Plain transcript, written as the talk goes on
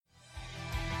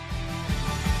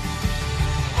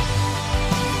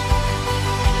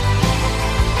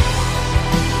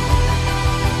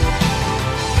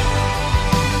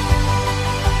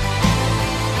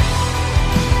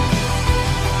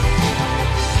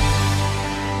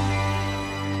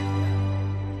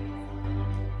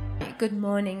Good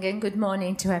morning, and good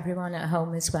morning to everyone at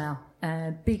home as well.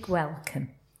 Big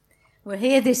welcome. We're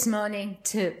here this morning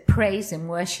to praise and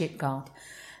worship God.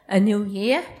 A new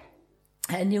year,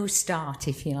 a new start,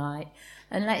 if you like.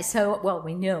 And let's hope, well,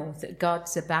 we know that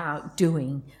God's about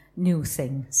doing new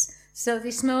things. So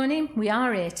this morning we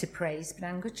are here to praise, but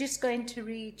I'm just going to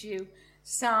read you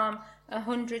Psalm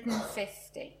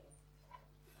 150.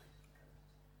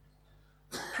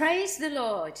 Praise the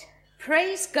Lord.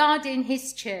 Praise God in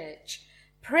his church.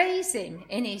 Praise him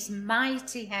in his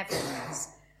mighty heavens.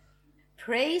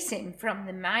 Praise him from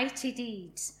the mighty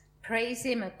deeds. Praise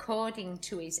him according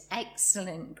to his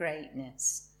excellent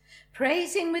greatness.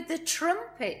 Praise him with the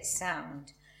trumpet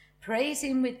sound. Praise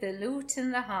him with the lute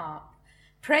and the harp.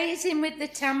 Praise him with the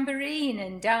tambourine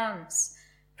and dance.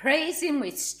 Praise him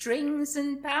with strings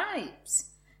and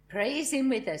pipes. Praise him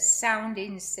with the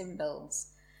sounding cymbals.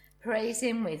 Praise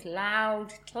him with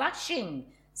loud clashing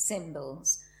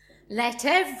cymbals. Let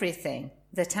everything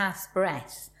that hath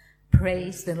breath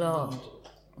praise the Lord.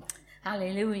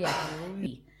 Hallelujah.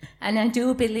 And I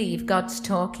do believe God's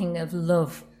talking of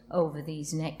love over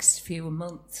these next few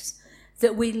months,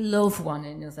 that we love one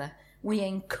another, we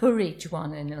encourage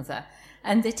one another,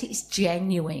 and that it's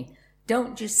genuine.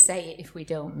 Don't just say it if we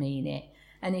don't mean it.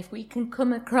 And if we can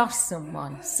come across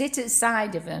someone, sit at the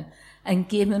side of them and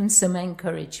give them some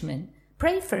encouragement,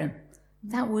 pray for them,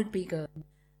 that would be good.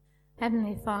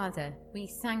 Heavenly Father, we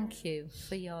thank you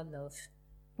for your love.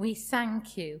 We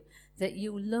thank you that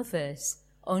you love us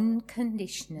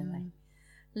unconditionally.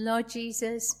 Lord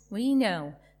Jesus, we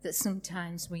know that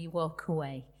sometimes we walk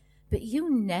away, but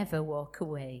you never walk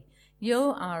away.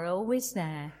 You are always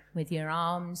there with your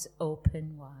arms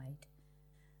open wide.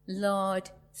 Lord,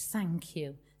 thank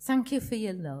you. Thank you for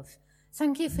your love.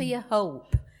 Thank you for your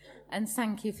hope. And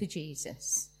thank you for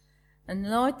Jesus.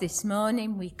 And Lord, this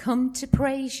morning we come to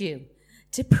praise you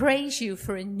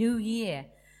for a new year,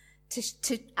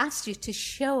 to ask you to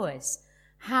show us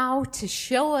how to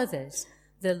show others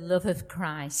the love of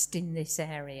Christ in this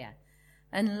area.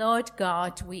 And Lord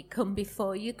God, we come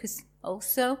before you because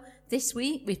also this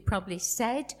week we've probably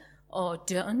said or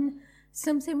done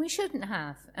something we shouldn't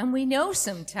have. And we know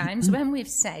sometimes when we've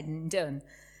said and done.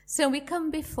 So we come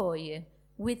before you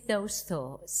with those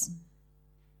thoughts.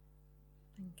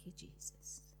 Thank you,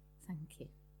 Jesus. Thank you.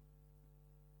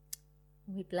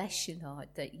 We bless you, Lord,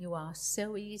 that you are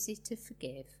so easy to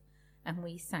forgive, and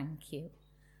we thank you.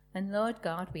 And Lord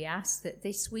God, we ask that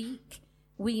this week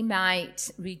we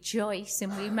might rejoice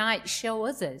and we might show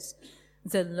others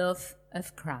the love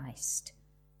of Christ.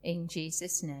 In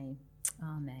Jesus' name,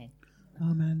 amen.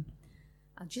 Amen.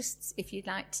 If you'd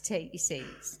like to take your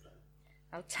seats,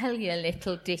 I'll tell you a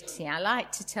little ditty. I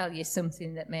like to tell you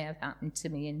something that may have happened to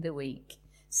me in the week,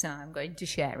 so I'm going to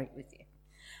share it with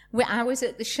you. I was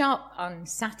at the shop on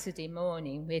Saturday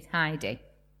morning with Heidi,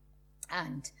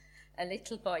 and a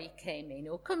little boy came in,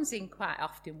 who comes in quite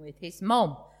often with his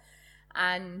mum,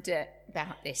 and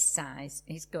about this size,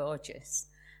 he's gorgeous.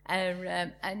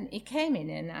 And he came in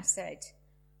and I said,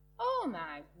 "Oh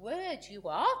my word, you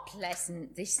are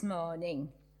pleasant this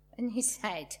morning." And he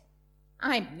said,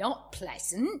 "I'm not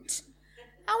pleasant."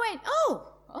 I went,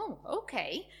 oh,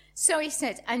 okay. So he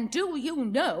said, "And do you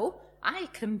know I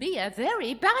can be a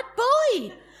very bad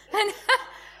boy?" And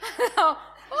I thought,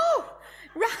 oh,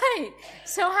 right.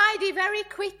 So Heidi very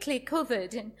quickly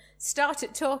covered and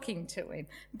started talking to him.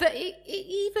 But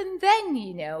even then,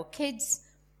 you know, kids,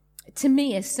 to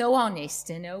me, are so honest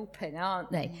and open,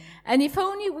 aren't they? And if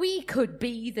only we could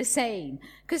be the same.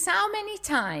 Because how many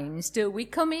times do we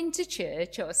come into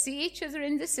church or see each other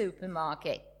in the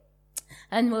supermarket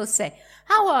and we'll say,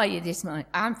 "How are you this morning?"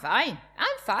 I'm fine.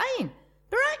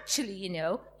 But actually, you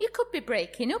know, you could be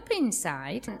breaking up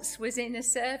inside. I was in a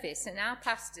service and our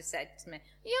pastor said to me,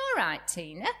 "You all right,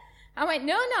 Tina?" I went,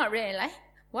 "No, not really."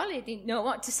 Well, he didn't know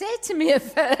what to say to me at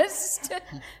first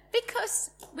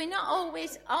because we're not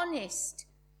always honest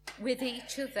with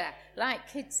each other like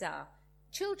kids are.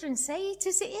 Children say it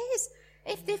as it is.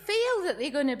 If they feel that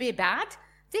they're going to be bad,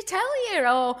 they tell you,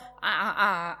 "Oh,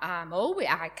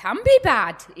 I can be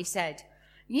bad," he said.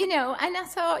 You know, and I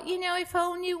thought, you know, if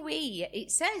only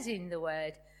it says in the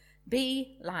word,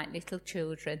 be like little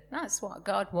children. That's what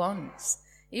God wants.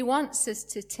 He wants us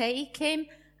to take him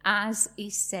as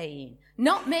he's saying.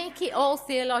 Not make it all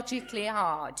theologically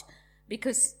hard,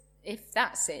 because if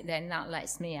that's it, then that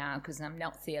lets me out, because I'm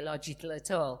not theological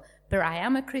at all. But I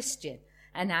am a Christian,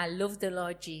 and I love the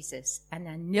Lord Jesus, and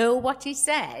I know what he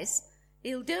says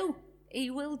he'll do. He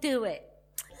will do it.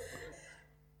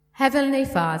 Heavenly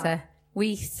Father,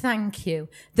 we thank you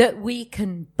that we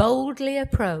can boldly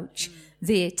approach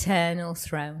the eternal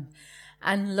throne.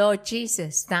 And Lord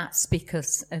Jesus, that's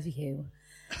because of you.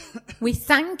 We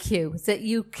thank you that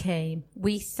you came.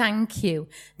 We thank you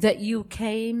that you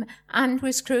came and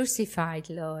was crucified,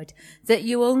 Lord, that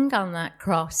you hung on that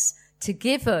cross to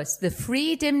give us the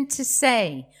freedom to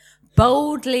say,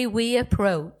 boldly we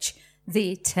approach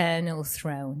the eternal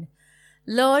throne.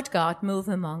 Lord God, move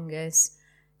among us,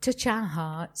 touch our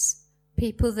hearts,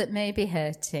 people that may be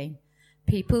hurting,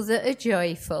 people that are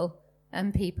joyful,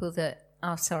 and people that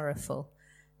are sorrowful.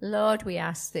 Lord, we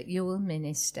ask that you will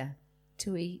minister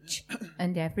to each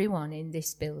and every one in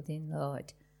this building,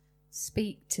 Lord.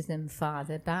 Speak to them,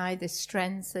 Father, by the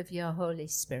strength of your Holy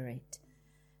Spirit.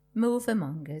 Move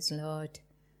among us, Lord.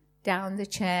 Down the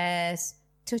chairs,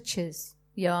 touch us,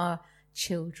 your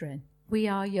children. We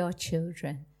are your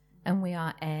children, and we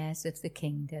are heirs of the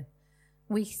kingdom.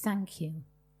 We thank you.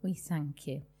 We thank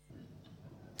you.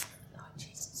 Lord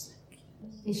Jesus,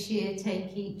 this year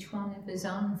take each one of us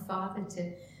on, Father,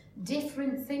 to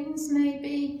different things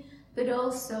maybe, but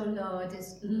also, Lord,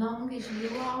 as long as you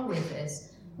are with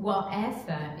us,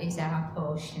 whatever is our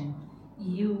portion,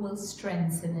 you will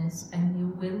strengthen us and you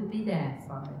will be there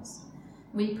for us.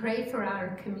 We pray for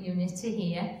our community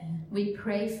here. We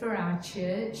pray for our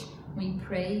church. We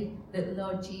pray that,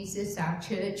 Lord Jesus, our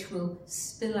church will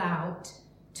spill out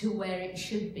to where it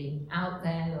should be, out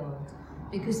there, Lord,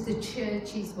 because the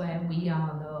church is where we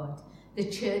are, Lord. The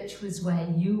church was where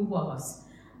you was.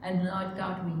 And Lord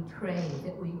God, we pray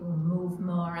that we will move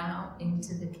more out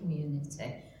into the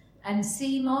community and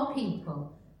see more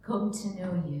people come to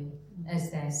know you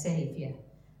as their Saviour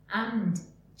and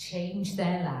change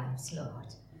their lives,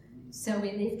 Lord. So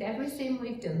we lift everything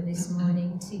we've done this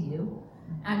morning to you,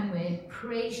 and we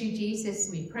praise you, Jesus.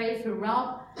 We pray for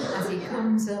Rob as he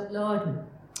comes up, Lord.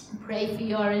 We pray for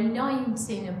your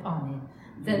anointing upon him,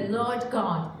 that, Lord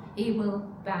God, he will,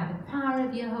 by the power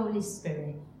of your Holy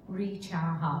Spirit, reach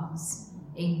our hearts.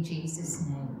 In Jesus'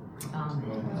 name.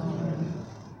 Amen.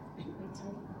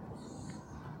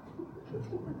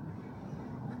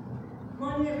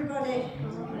 Morning, everybody.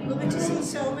 Lovely to see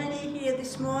so many here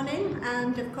this morning,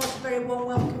 and of course, a very warm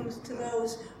welcome to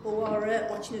those who are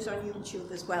watching us on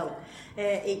YouTube as well.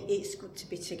 It's good to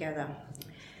be together.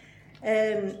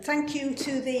 Thank you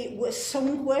to the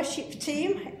sung worship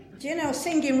team. Do you know,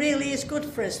 singing really is good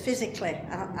for us physically.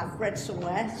 I've read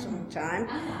somewhere, sometime.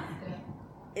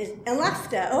 And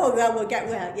laughter. Oh, well, we'll get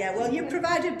well. Yeah, well, you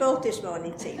provided both this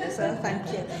morning, Tina, so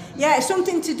thank you. Yeah, it's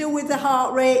something to do with the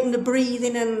heart rate and the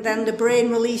breathing, and then the brain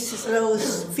releases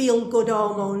those feel-good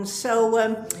hormones. So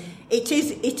it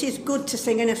is good to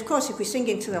sing. And, of course, if we're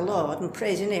singing to the Lord and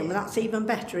praising him, well, that's even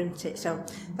better, isn't it? So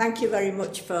thank you very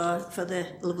much for the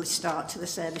lovely start to the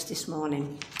service this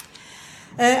morning.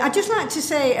 I'd just like to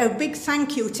say a big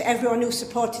thank you to everyone who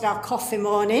supported our coffee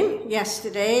morning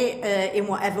yesterday in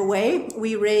whatever way.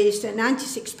 We raised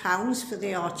 £96 for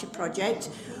the Archer project,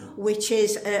 which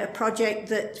is a project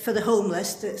that for the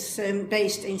homeless that's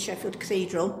based in Sheffield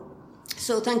Cathedral.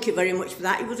 So thank you very much for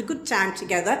that. It was a good time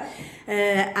together,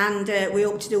 and we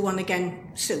hope to do one again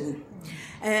soon.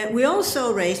 We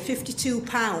also raised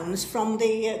 £52 from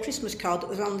the Christmas card that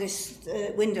was on this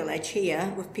window ledge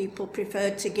here, where people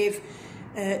preferred to give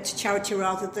to charity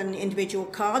rather than individual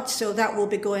cards, so that will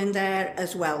be going there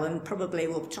as well, and probably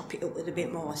we'll top it up with a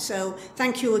bit more. So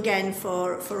thank you again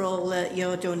for all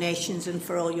your donations and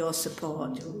for all your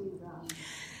support.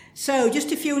 So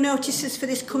just a few notices for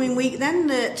this coming week then.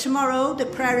 Tomorrow the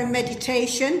prayer and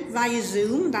meditation via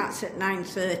Zoom, that's at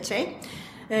 9:30.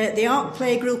 The art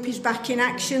play group is back in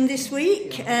action this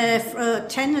week, from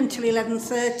 10 until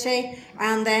 11:30,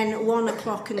 and then 1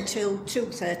 o'clock until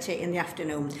 2:30 in the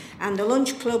afternoon. And the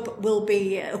lunch club will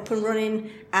be up and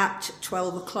running at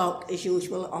 12 o'clock as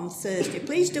usual on Thursday.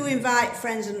 Please do invite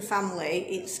friends and family.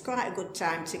 It's quite a good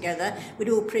time together. We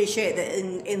do appreciate that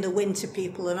in the winter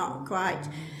people are not quite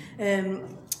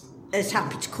as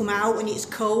happy to come out when it's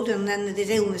cold, and then there's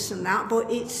illness and that, but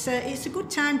it's a good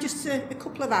time, just a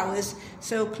couple of hours,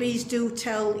 so please do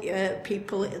tell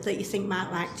people that you think might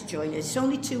like to join us. It's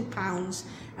only £2,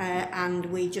 and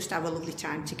we just have a lovely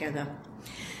time together.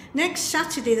 Next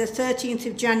Saturday, the 13th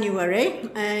of January,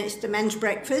 it's the men's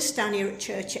breakfast down here at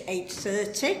church at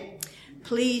 8:30.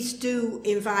 Please do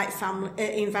invite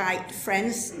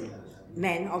friends,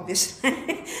 men obviously,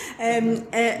 and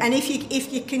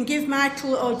if you can give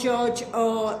Michael or George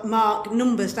or Mark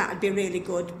numbers, that would be really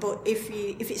good, but if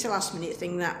it's a last minute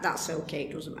thing, that's okay,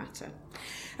 it doesn't matter.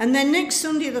 And then next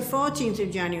Sunday, the 14th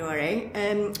of January,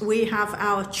 we have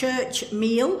our church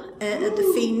meal at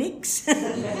the Phoenix.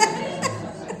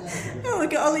 Oh, we've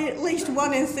got at least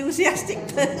one enthusiastic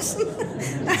person.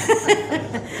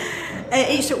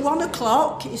 It's at 1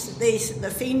 o'clock. It's the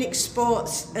Phoenix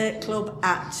Sports Club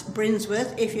at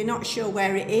Brinsworth. If you're not sure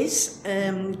where it is,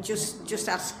 just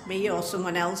ask me or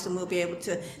someone else and we'll be able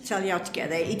to tell you how to get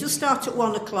there. It does start at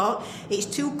 1 o'clock. It's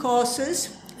 2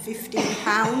 courses,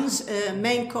 £15,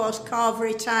 main course,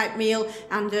 carvery type meal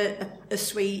and a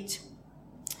sweet.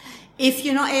 If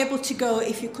you're not able to go,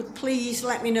 if you could please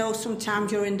let me know sometime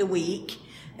during the week.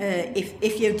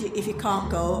 If you can't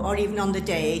go, or even on the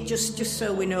day, just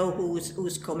so we know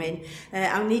who's coming.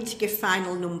 I'll need to give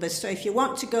final numbers. So if you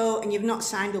want to go and you've not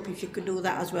signed up, if you could do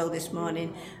that as well this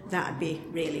morning, that'd be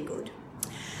really good.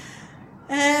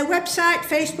 Website,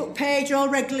 Facebook page, all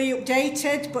regularly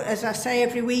updated. But as I say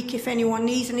every week, if anyone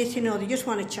needs anything or they just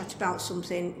want to chat about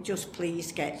something, just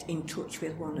please get in touch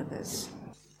with one of us.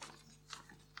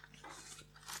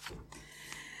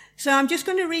 So I'm just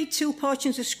going to read 2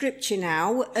 portions of scripture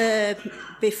now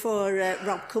before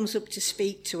Rob comes up to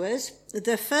speak to us.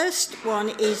 The first one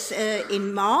is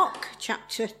in Mark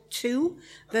chapter 2,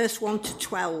 verse 1 to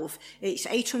 12. It's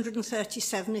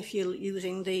 837 if you're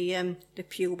using the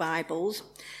Pew Bibles.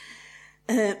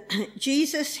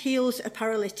 Jesus heals a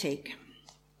paralytic.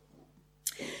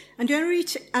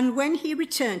 And when he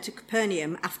returned to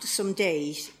Capernaum after some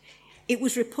days, it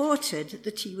was reported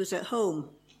that he was at home.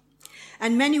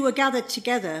 And many were gathered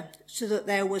together so that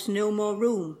there was no more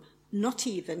room, not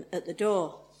even at the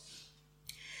door.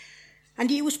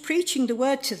 And he was preaching the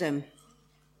word to them.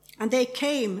 And they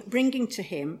came, bringing to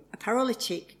him a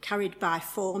paralytic carried by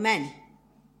 4 men.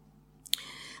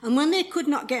 And when they could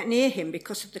not get near him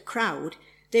because of the crowd,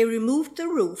 they removed the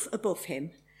roof above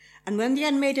him. And when they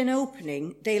had made an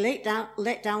opening, they let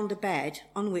down the bed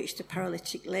on which the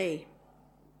paralytic lay.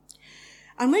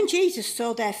 And when Jesus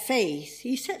saw their faith,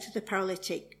 he said to the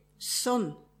paralytic,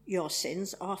 "Son, your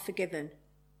sins are forgiven."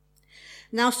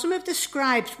 Now some of the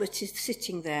scribes were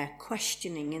sitting there,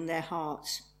 questioning in their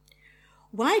hearts,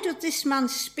 "Why does this man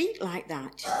speak like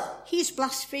that? He is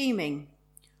blaspheming.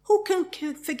 Who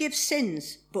can forgive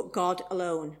sins but God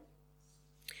alone?"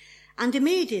 And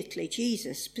immediately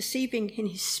Jesus, perceiving in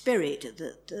his spirit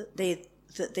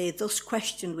that they thus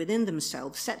questioned within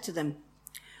themselves, said to them,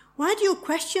 "Why do you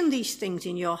question these things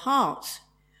in your hearts?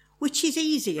 Which is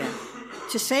easier,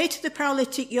 to say to the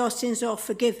paralytic, 'Your sins are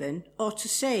forgiven,' or to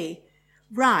say,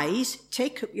 'Rise,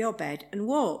 take up your bed and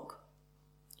walk'?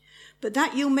 But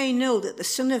that you may know that the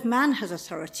Son of Man has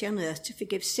authority on earth to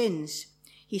forgive sins,"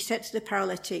 he said to the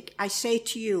paralytic, "I say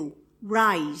to you,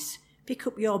 rise, pick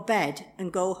up your bed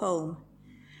and go home."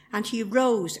 And he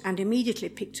rose and immediately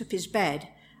picked up his bed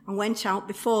and went out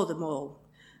before them all,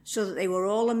 so that they were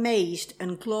all amazed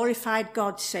and glorified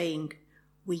God, saying,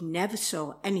 "We never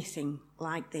saw anything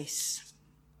like this."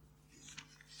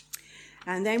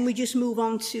 And then we just move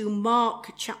on to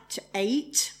Mark chapter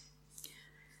 8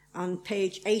 on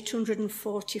page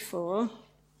 844.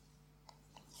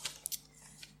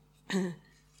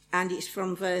 And it's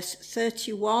from verse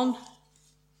 31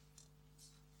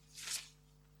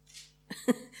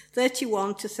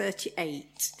 to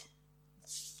 38.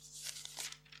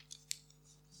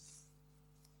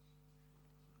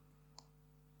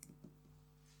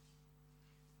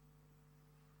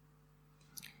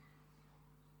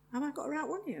 Have I got a right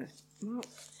one here? No.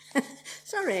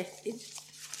 Sorry.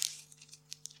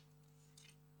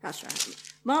 That's right.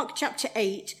 Mark chapter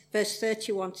 8, verse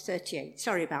 31 to 38.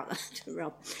 Sorry about that,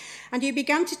 Rob. And he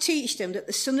began to teach them that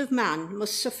the Son of Man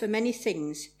must suffer many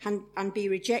things and be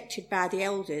rejected by the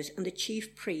elders and the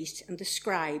chief priests and the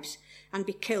scribes and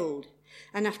be killed,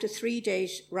 and after 3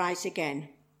 days rise again.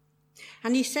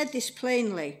 And he said this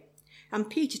plainly. And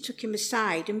Peter took him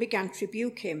aside and began to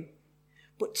rebuke him.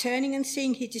 But turning and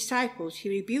seeing his disciples, he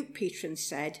rebuked Peter and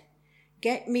said,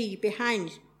 Get behind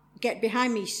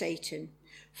me, Satan,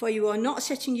 for you are not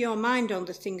setting your mind on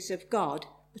the things of God,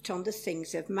 but on the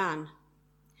things of man."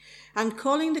 And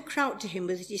calling the crowd to him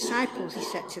with his disciples, he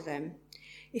said to them,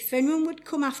 "If anyone would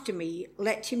come after me,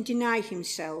 let him deny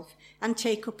himself and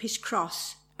take up his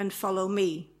cross and follow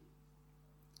me.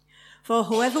 For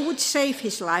whoever would save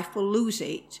his life will lose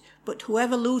it, but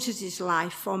whoever loses his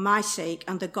life for my sake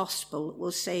and the gospel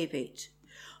will save it.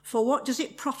 For what does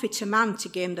it profit a man to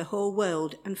gain the whole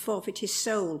world and forfeit his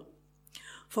soul?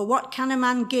 For what can a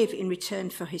man give in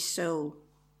return for his soul?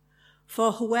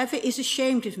 For whoever is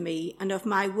ashamed of me and of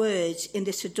my words in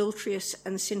this adulterous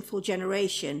and sinful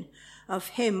generation, of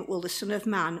him will the Son of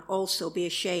Man also be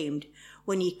ashamed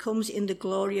when he comes in the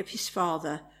glory of his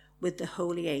Father with the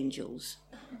holy angels."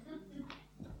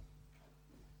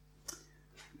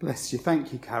 Bless you.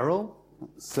 Thank you, Carol.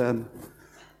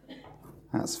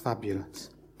 That's fabulous.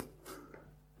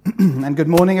 And good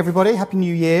morning, everybody. Happy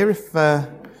New Year. If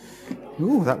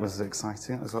Ooh, that was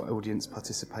exciting. That was like audience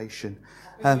participation.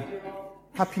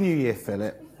 Happy New Year,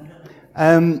 Philip.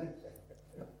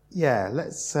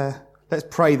 Let's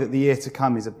pray that the year to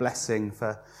come is a blessing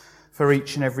for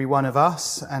each and every one of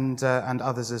us and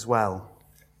others as well.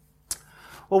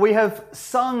 Well, we have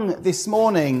sung this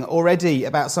morning already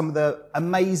about some of the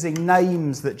amazing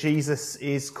names that Jesus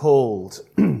is called.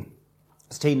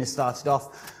 As Tina started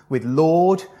off with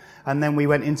Lord, and then we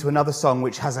went into another song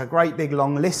which has a great big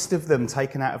long list of them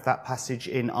taken out of that passage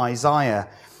in Isaiah.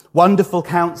 Wonderful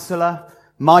Counselor,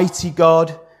 Mighty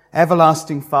God,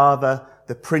 Everlasting Father,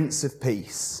 the Prince of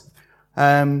Peace.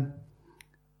 But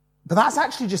that's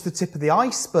actually just the tip of the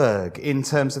iceberg in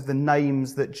terms of the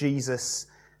names that Jesus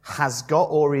has got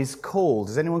or is called.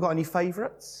 Has anyone got any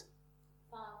favourites?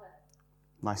 Father.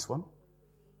 Nice one.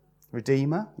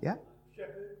 Redeemer, yeah.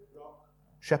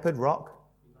 Shepherd, Rock.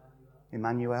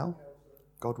 Emmanuel.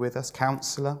 God with us.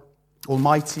 Counselor.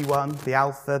 Almighty One, the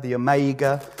Alpha, the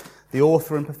Omega, the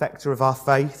author and perfecter of our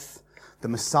faith, the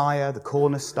Messiah, the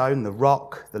cornerstone, the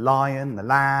rock, the lion, the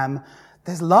lamb.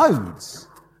 There's loads.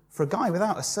 For a guy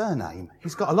without a surname,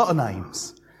 he's got a lot of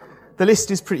names. The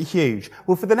list is pretty huge.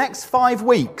 Well, for the next 5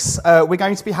 weeks, we're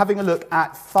going to be having a look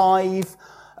at 5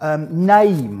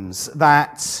 names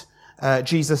that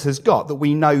Jesus has got, that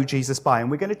we know Jesus by.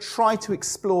 And we're going to try to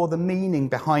explore the meaning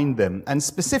behind them. And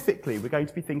specifically, we're going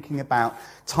to be thinking about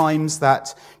times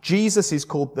that Jesus is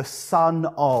called the Son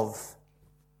of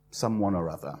someone or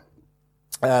other.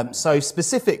 So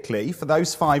specifically, for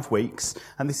those 5 weeks,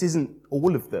 and this isn't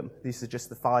all of them, these are just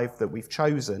the 5 that we've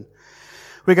chosen,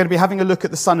 we're going to be having a look at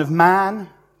the Son of Man,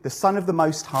 the Son of the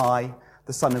Most High,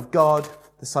 the Son of God,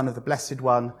 the Son of the Blessed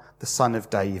One, the Son of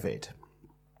David.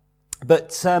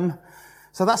 But, so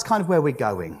that's kind of where we're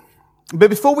going.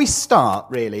 But before we start,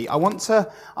 really, I want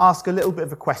to ask a little bit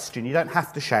of a question. You don't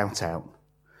have to shout out.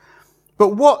 But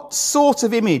what sort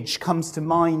of image comes to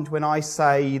mind when I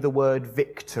say the word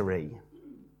victory?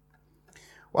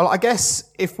 Well, I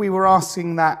guess if we were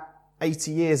asking that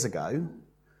 80 years ago,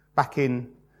 back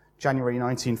in January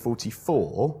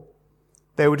 1944,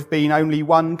 there would have been only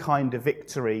one kind of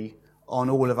victory on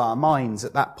all of our minds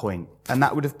at that point, and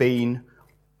that would have been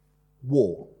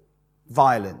war,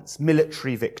 violence,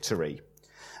 military victory.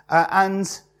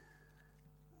 And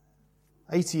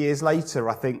 80 years later,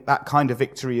 I think that kind of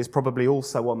victory is probably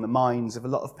also on the minds of a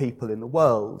lot of people in the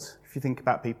world. If you think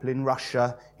about people in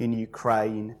Russia, in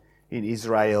Ukraine, in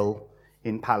Israel,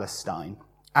 in Palestine,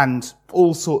 and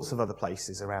all sorts of other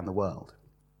places around the world.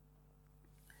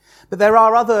 But there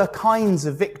are other kinds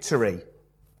of victory.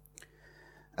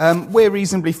 We're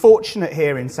reasonably fortunate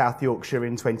here in South Yorkshire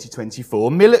in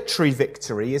 2024. Military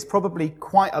victory is probably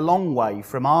quite a long way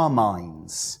from our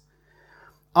minds.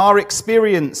 Our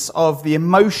experience of the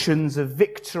emotions of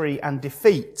victory and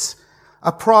defeat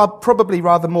are probably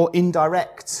rather more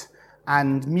indirect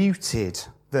and muted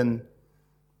than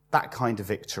that kind of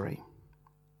victory.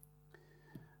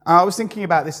 I was thinking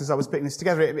about this as I was putting this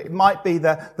together. It might be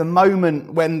the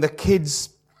moment when the kids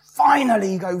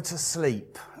finally go to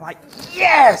sleep. Like,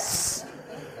 yes!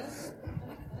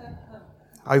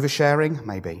 Oversharing?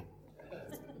 Maybe.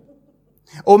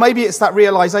 Or maybe it's that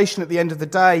realization at the end of the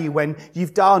day when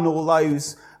you've done all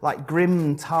those like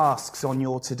grim tasks on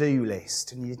your to-do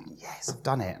list and yes, I've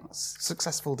done it. It's a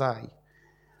successful day.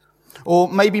 Or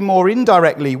maybe more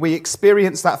indirectly, we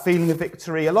experience that feeling of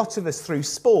victory, a lot of us, through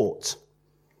sport.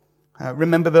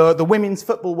 Remember the Women's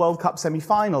Football World Cup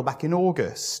semi-final back in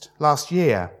August last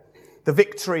year. The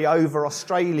victory over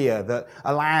Australia that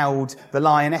allowed the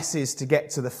Lionesses to get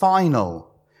to the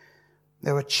final.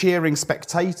 There were cheering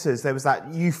spectators. There was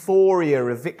that euphoria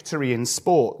of victory in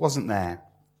sport, wasn't there?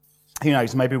 Who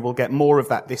knows, maybe we'll get more of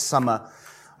that this summer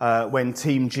when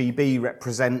Team GB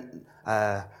represent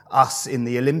us in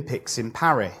the Olympics in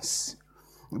Paris.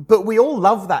 But we all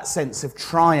love that sense of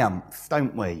triumph,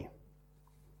 don't we?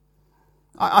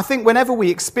 I think whenever we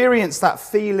experience that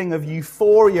feeling of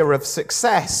euphoria of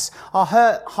success, our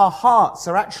hearts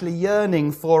are actually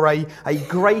yearning for a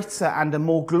greater and a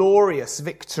more glorious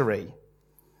victory.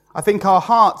 I think our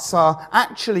hearts are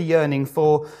actually yearning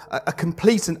for a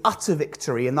complete and utter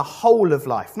victory in the whole of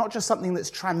life, not just something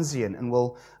that's transient and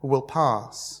will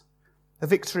pass. A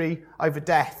victory over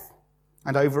death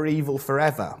and over evil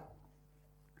forever.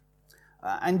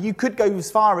 And you could go as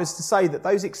far as to say that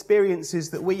those experiences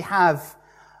that we have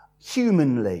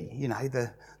humanly,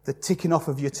 the ticking off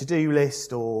of your to-do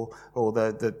list or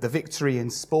the victory in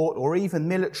sport or even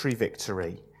military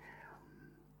victory,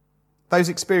 those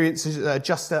experiences are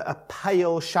just a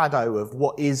pale shadow of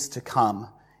what is to come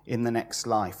in the next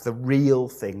life, the real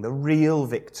thing, the real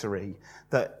victory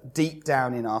that deep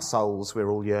down in our souls we're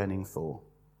all yearning for.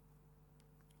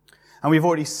 And we've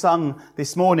already sung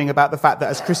this morning about the fact that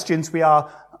as Christians we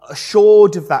are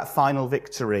assured of that final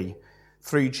victory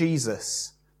through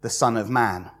Jesus, the Son of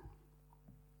Man.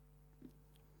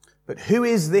 But who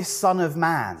is this Son of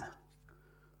Man?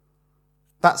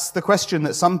 That's the question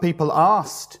that some people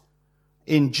asked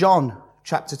in John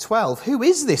chapter 12. Who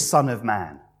is this Son of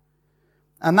Man?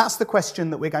 And that's the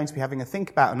question that we're going to be having a think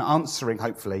about and answering,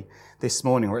 hopefully, this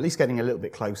morning, or at least getting a little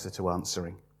bit closer to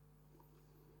answering.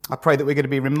 I pray that we're going to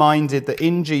be reminded that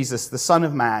in Jesus, the Son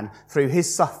of Man, through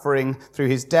his suffering, through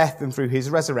his death and through his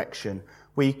resurrection,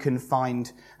 we can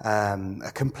find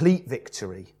a complete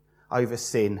victory over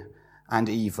sin and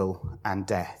evil and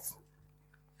death.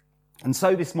 And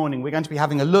so this morning we're going to be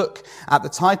having a look at the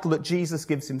title that Jesus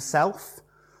gives himself,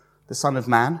 the Son of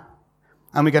Man,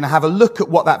 and we're going to have a look at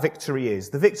what that victory is,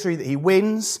 the victory that he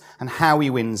wins and how he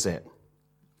wins it.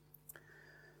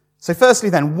 So firstly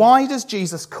then, why does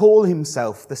Jesus call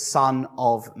himself the Son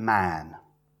of Man?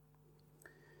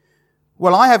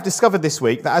 Well, I have discovered this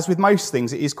week that, as with most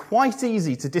things, it is quite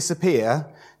easy to disappear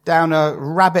down a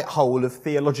rabbit hole of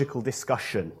theological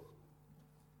discussion.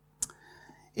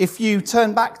 If you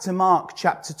turn back to Mark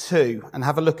chapter 2 and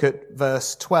have a look at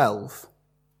verse 12,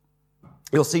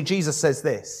 you'll see Jesus says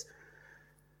this,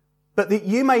 "But that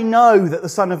you may know that the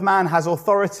Son of Man has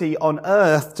authority on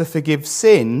earth to forgive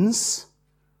sins,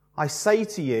 I say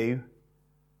to you,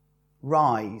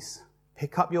 rise,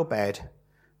 pick up your bed,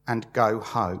 and go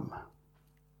home."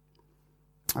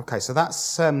 Okay, so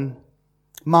that's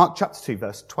Mark chapter 2,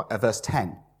 verse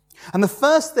 10. And the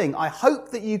first thing I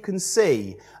hope that you can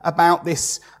see about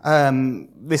this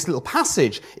little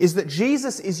passage is that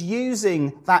Jesus is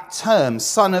using that term,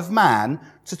 Son of Man,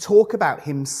 to talk about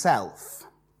himself.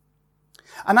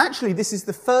 And actually, this is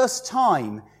the first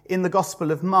time in the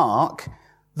Gospel of Mark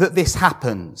that this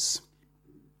happens.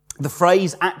 The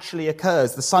phrase actually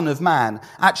occurs, the Son of Man,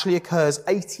 actually occurs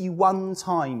 81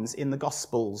 times in the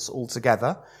Gospels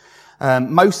altogether.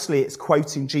 Mostly it's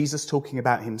quoting Jesus talking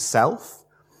about himself.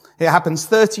 It happens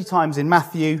 30 times in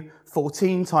Matthew,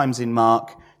 14 times in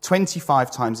Mark, 25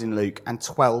 times in Luke, and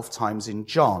 12 times in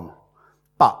John.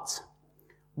 But,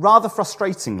 rather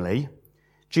frustratingly,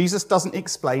 Jesus doesn't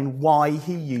explain why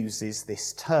he uses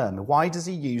this term. Why does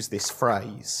he use this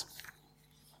phrase?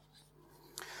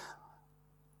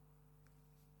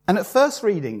 And at first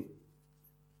reading,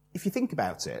 if you think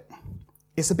about it,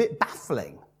 it's a bit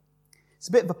baffling. It's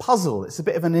a bit of a puzzle. It's a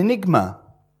bit of an enigma.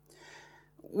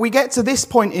 We get to this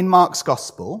point in Mark's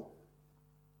Gospel,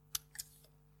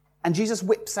 and Jesus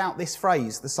whips out this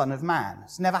phrase, the Son of Man.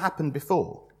 It's never happened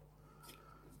before.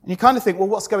 And you kind of think, well,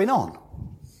 what's going on?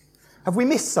 Have we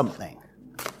missed something?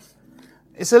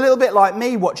 It's a little bit like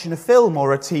me watching a film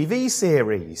or a TV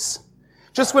series.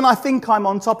 Just when I think I'm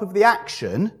on top of the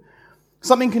action,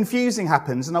 something confusing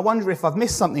happens, and I wonder if I've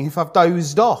missed something, if I've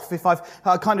dozed off, if I've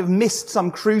kind of missed some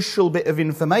crucial bit of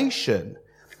information.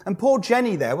 And poor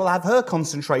Jenny there will have her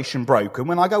concentration broken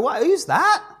when I go, what, who's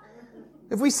that?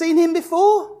 Have we seen him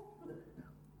before?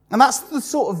 And that's the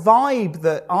sort of vibe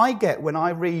that I get when I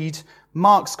read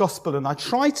Mark's Gospel, and I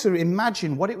try to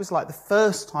imagine what it was like the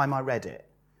first time I read it.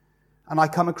 And I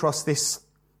come across this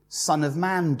Son of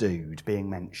Man dude being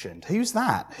mentioned. Who's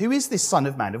that? Who is this Son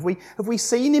of Man? Have we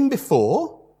seen him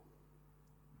before?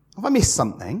 Have I missed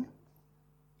something?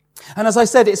 And as I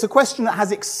said, it's a question that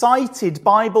has excited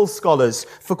Bible scholars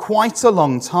for quite a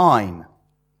long time.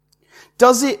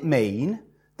 Does it mean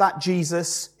that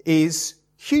Jesus is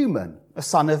human, a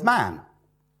Son of Man?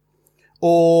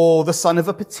 Or the son of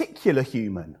a particular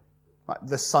human, like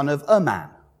the son of a man?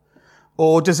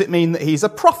 Or does it mean that he's a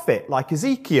prophet, like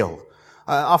Ezekiel?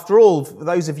 After all, for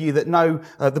those of you that know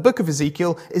the book of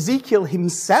Ezekiel, Ezekiel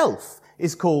himself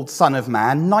is called Son of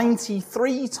Man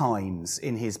 93 times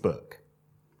in his book.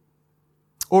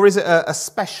 Or is it a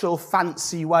special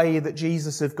fancy way that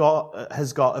Jesus has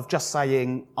got of just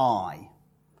saying I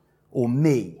or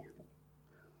me?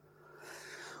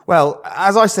 Well,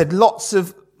 as I said, lots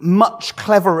of much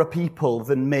cleverer people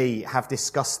than me have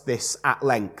discussed this at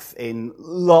length in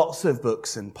lots of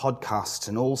books and podcasts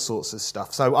and all sorts of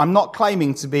stuff. So I'm not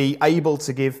claiming to be able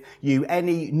to give you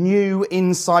any new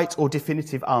insight or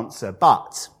definitive answer,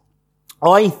 but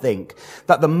I think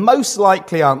that the most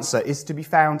likely answer is to be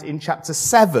found in chapter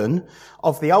 7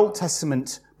 of the Old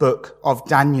Testament book of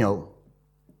Daniel.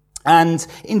 And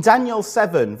in Daniel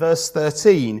 7, verse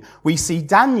 13, we see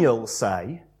Daniel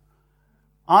say,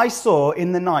 I saw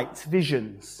in the night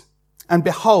visions, and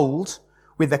behold,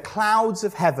 with the clouds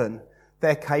of heaven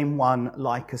there came one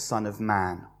like a son of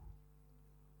man.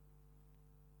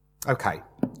 Okay,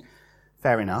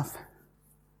 fair enough.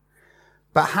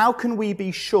 But how can we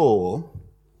be sure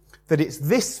that it's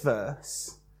this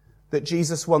verse that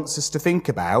Jesus wants us to think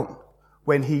about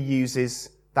when he uses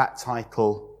that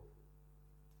title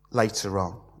later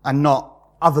on, and not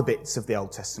other bits of the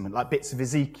Old Testament, like bits of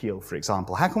Ezekiel, for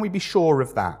example? How can we be sure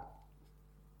of that?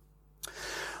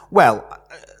 Well,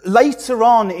 later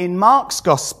on in Mark's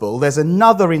Gospel, there's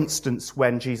another instance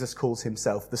when Jesus calls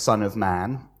himself the Son of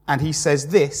Man, and he says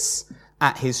this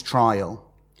at his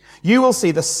trial: "You will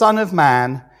see the Son of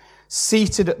Man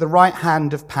seated at the right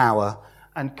hand of power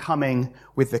and coming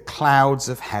with the clouds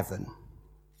of heaven."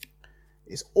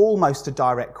 It's almost a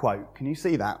direct quote. Can you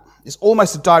see that? It's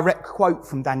almost a direct quote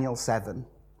from Daniel 7.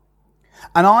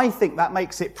 And I think that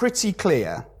makes it pretty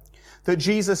clear that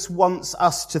Jesus wants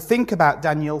us to think about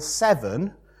Daniel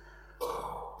 7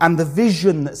 and the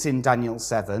vision that's in Daniel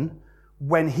 7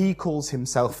 when he calls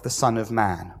himself the Son of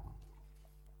Man.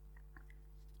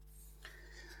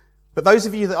 But those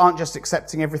of you that aren't just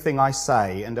accepting everything I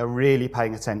say and are really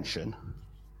paying attention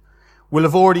will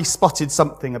have already spotted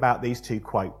something about these two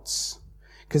quotes,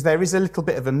 because there is a little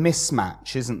bit of a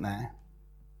mismatch, isn't there?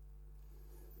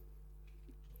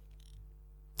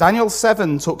 Daniel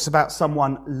 7 talks about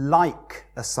someone like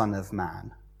a Son of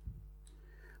Man,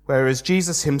 whereas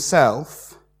Jesus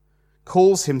himself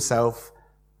calls himself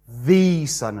the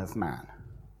Son of Man.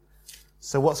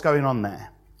 So what's going on there?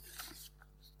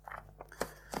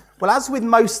 Well, as with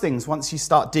most things, once you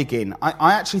start digging,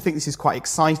 I actually think this is quite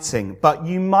exciting, but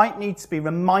you might need to be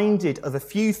reminded of a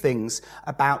few things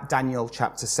about Daniel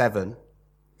chapter 7.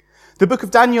 The book of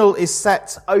Daniel is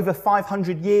set over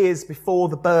 500 years before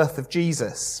the birth of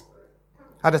Jesus,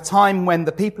 at a time when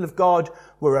the people of God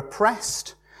were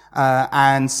oppressed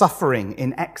and suffering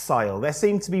in exile. There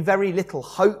seemed to be very little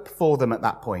hope for them at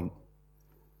that point.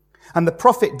 And the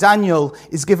prophet Daniel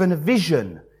is given a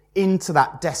vision into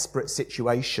that desperate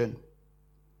situation.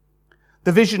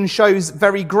 The vision shows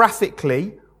very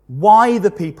graphically why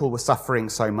the people were suffering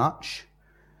so much,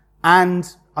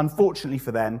 and unfortunately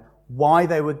for them, why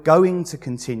they were going to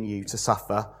continue to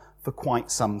suffer for quite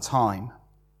some time.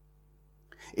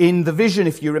 In the vision,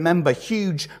 if you remember,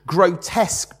 huge,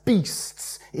 grotesque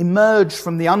beasts emerge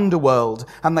from the underworld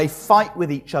and they fight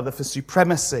with each other for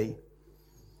supremacy.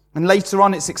 And later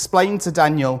on, it's explained to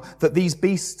Daniel that these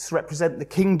beasts represent the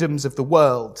kingdoms of the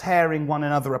world, tearing one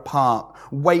another apart,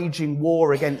 waging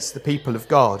war against the people of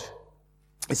God.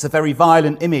 It's a very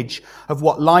violent image of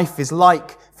what life is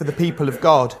like for the people of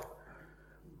God.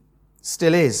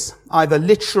 Still is, either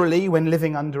literally when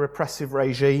living under oppressive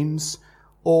regimes,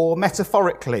 or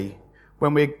metaphorically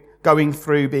when we're going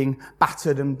through being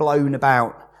battered and blown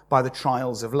about by the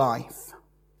trials of life.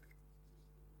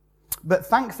 But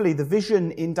thankfully, the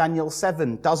vision in Daniel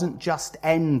 7 doesn't just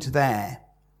end there,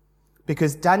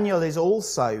 because Daniel is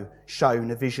also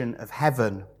shown a vision of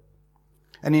heaven.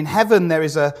 And in heaven, there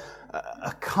is a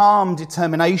calm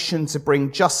determination to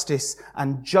bring justice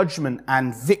and judgment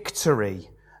and victory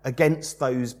against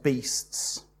those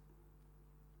beasts.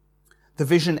 The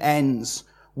vision ends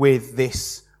with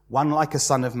this one like a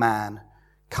Son of Man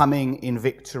coming in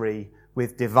victory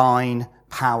with divine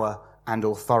power and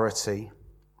authority.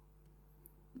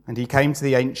 And he came to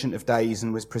the Ancient of Days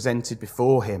and was presented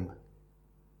before him.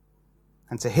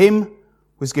 And to him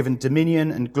was given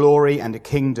dominion and glory and a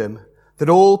kingdom, that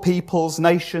all peoples,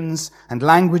 nations, and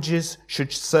languages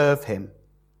should serve him.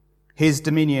 His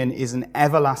dominion is an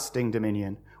everlasting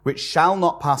dominion, which shall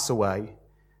not pass away,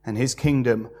 and his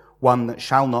kingdom one that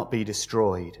shall not be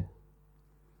destroyed.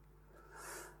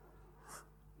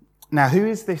 Now, who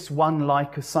is this one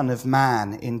like a Son of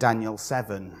Man in Daniel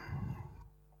 7?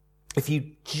 If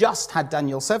you just had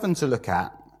Daniel 7 to look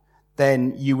at,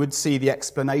 then you would see the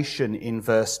explanation in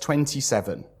verse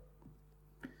 27.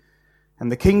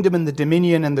 And the kingdom and the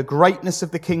dominion and the greatness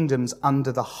of the kingdoms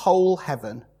under the whole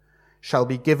heaven shall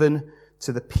be given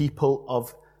to the people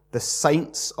of the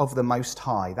saints of the Most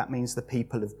High. That means the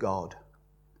people of God.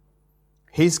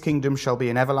 His kingdom shall be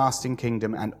an everlasting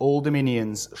kingdom, and all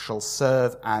dominions shall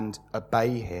serve and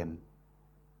obey him.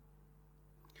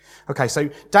 Okay, so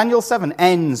Daniel 7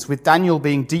 ends with Daniel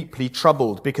being deeply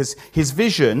troubled because his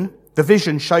vision, the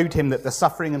vision showed him that the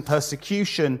suffering and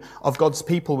persecution of God's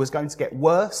people was going to get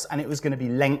worse and it was going to be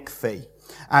lengthy.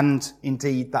 And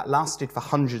indeed, that lasted for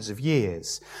hundreds of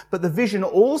years. But the vision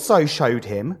also showed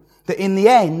him that in the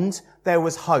end, there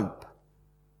was hope.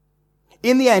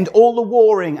 In the end, all the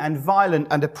warring and violent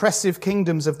and oppressive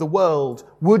kingdoms of the world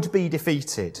would be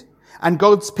defeated, and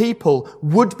God's people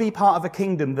would be part of a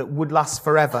kingdom that would last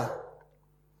forever.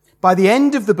 By the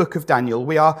end of the book of Daniel,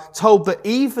 we are told that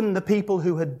even the people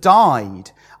who had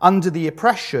died under the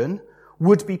oppression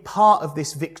would be part of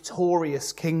this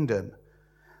victorious kingdom.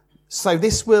 So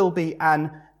this will be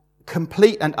an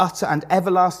complete and utter and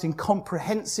everlasting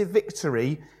comprehensive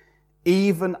victory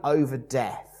even over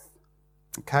death.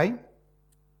 Okay?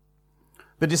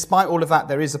 But despite all of that,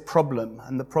 there is a problem,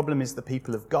 and the problem is the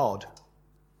people of God.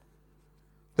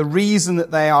 The reason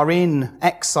that they are in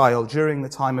exile during the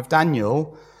time of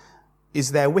Daniel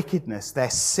is their wickedness, their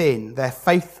sin, their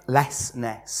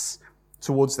faithlessness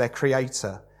towards their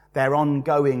Creator, their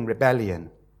ongoing rebellion.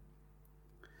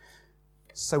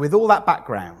 So with all that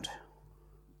background,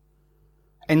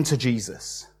 enter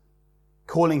Jesus,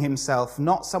 calling himself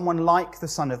not someone like the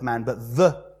Son of Man, but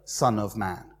the Son of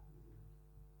Man.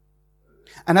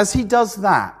 And as he does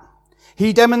that,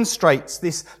 he demonstrates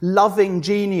this loving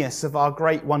genius of our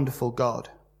great, wonderful God.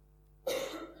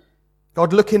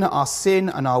 God looking at our sin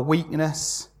and our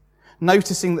weakness,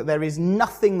 noticing that there is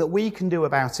nothing that we can do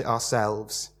about it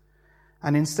ourselves,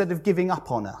 and instead of giving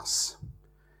up on us,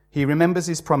 he remembers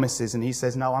his promises and he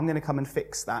says, no, I'm going to come and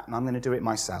fix that, and I'm going to do it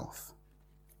myself.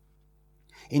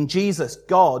 In Jesus,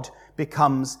 God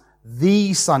becomes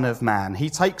the Son of Man. He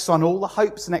takes on all the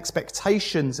hopes and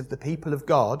expectations of the people of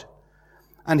God,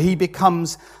 and he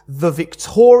becomes the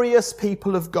victorious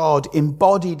people of God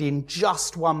embodied in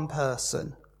just one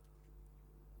person.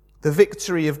 The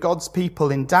victory of God's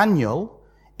people in Daniel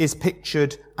is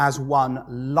pictured as one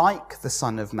like the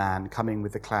Son of Man coming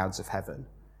with the clouds of heaven.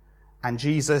 And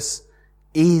Jesus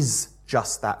is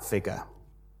just that figure.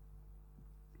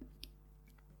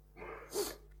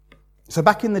 So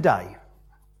back in the day,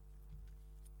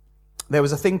 there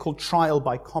was a thing called trial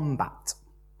by combat.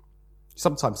 You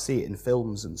sometimes see it in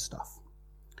films and stuff,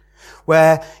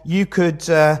 where you could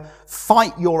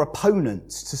fight your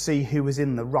opponent to see who was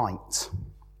in the right.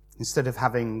 Instead of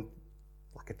having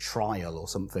like a trial or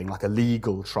something, like a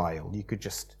legal trial, you could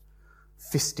just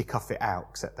fisticuff it out,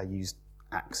 except they used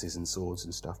axes and swords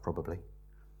and stuff, probably.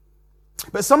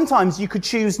 But sometimes you could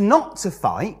choose not to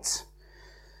fight,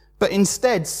 but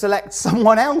instead select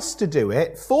someone else to do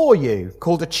it for you,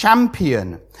 called a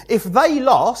champion. If they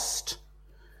lost,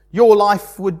 your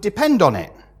life would depend on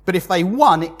it. But if they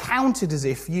won, it counted as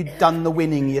if you'd done the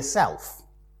winning yourself.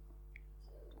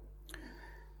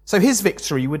 So his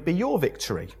victory would be your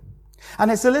victory. And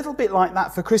it's a little bit like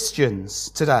that for Christians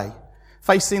today,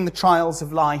 facing the trials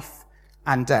of life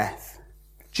and death.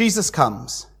 Jesus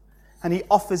comes and he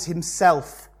offers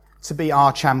himself to be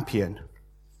our champion.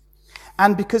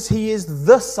 And because he is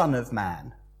the Son of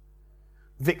Man,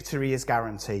 victory is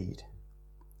guaranteed.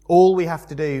 All we have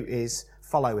to do is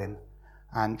follow him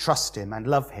and trust him and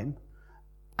love him,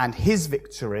 and his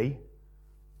victory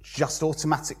just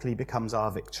automatically becomes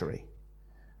our victory.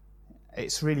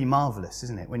 It's really marvellous,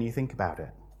 isn't it, when you think about it?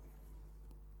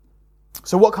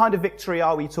 So what kind of victory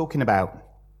are we talking about?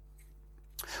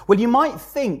 Well, you might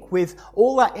think with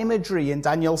all that imagery in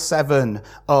Daniel 7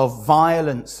 of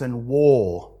violence and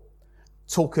war,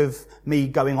 talk of me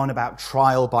going on about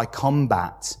trial by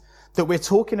combat, that we're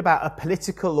talking about a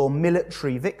political or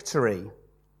military victory.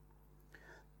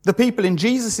 The people in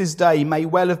Jesus' day may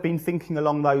well have been thinking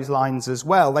along those lines as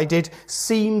well. They did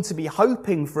seem to be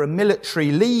hoping for a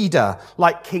military leader,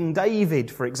 like King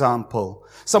David, for example.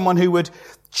 Someone who would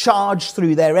charge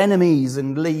through their enemies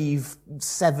and leave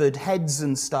severed heads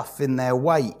and stuff in their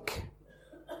wake.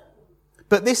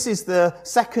 But this is the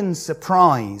second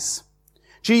surprise.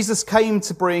 Jesus came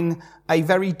to bring a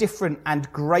very different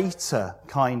and greater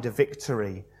kind of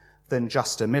victory than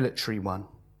just a military one.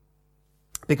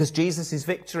 Because Jesus'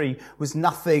 victory was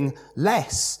nothing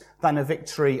less than a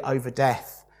victory over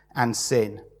death and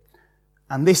sin.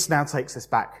 And this now takes us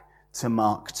back to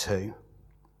Mark 2.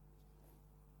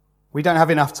 We don't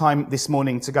have enough time this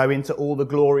morning to go into all the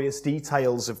glorious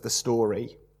details of the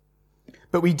story.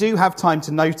 But we do have time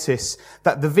to notice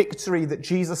that the victory that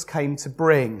Jesus came to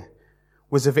bring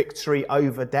was a victory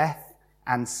over death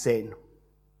and sin.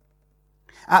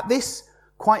 At this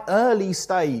quite early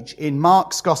stage in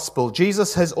Mark's Gospel,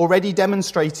 Jesus has already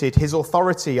demonstrated his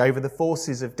authority over the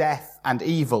forces of death and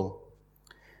evil.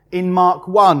 In Mark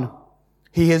 1,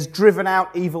 he has driven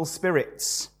out evil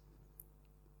spirits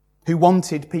who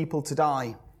wanted people to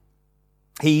die.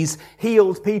 He's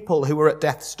healed people who were at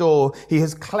death's door. He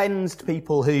has cleansed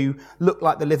people who look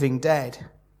like the living dead.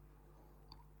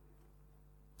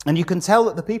 And you can tell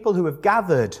that the people who have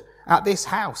gathered at this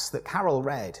house that Carol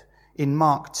read in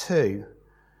Mark 2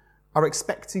 are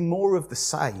expecting more of the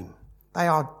same. They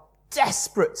are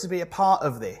desperate to be a part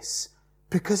of this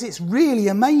because it's really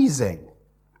amazing.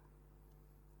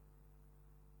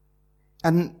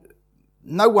 And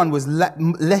no one was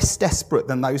less desperate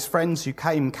than those friends who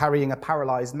came carrying a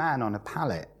paralysed man on a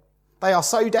pallet. They are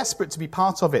so desperate to be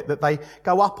part of it that they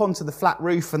go up onto the flat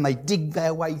roof and they dig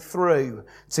their way through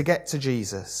to get to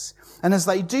Jesus. And as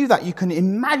they do that, you can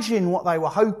imagine what they were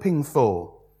hoping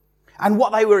for and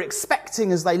what they were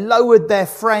expecting as they lowered their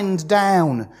friend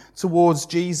down towards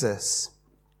Jesus.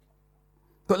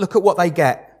 But look at what they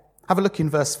get. Have a look in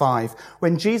verse 5.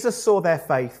 When Jesus saw their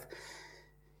faith,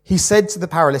 he said to the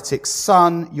paralytic,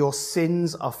 "Son, your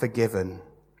sins are forgiven."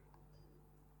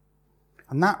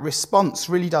 And that response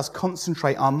really does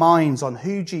concentrate our minds on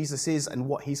who Jesus is and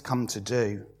what he's come to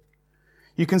do.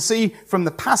 You can see from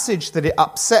the passage that it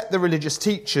upset the religious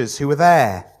teachers who were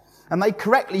there. And they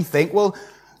correctly think, well,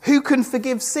 who can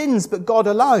forgive sins but God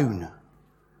alone?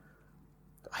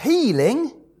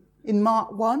 Healing, in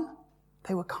Mark 1,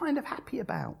 they were kind of happy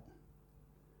about.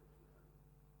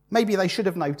 Maybe they should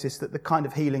have noticed that the kind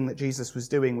of healing that Jesus was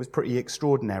doing was pretty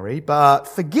extraordinary, but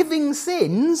forgiving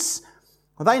sins,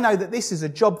 well, they know that this is a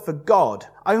job for God.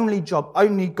 Only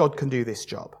God can do this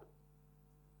job.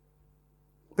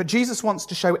 But Jesus wants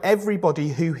to show everybody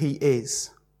who he is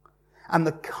and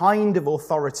the kind of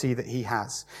authority that he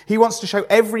has. He wants to show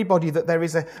everybody that there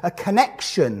is a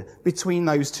connection between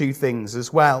those two things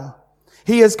as well.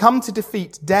 He has come to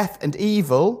defeat death and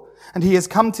evil, and he has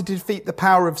come to defeat the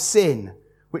power of sin,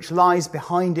 which lies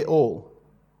behind it all.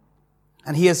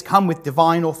 And he has come with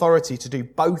divine authority to do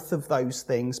both of those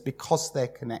things because they're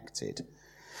connected.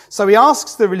 So he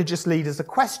asks the religious leaders a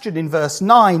question in verse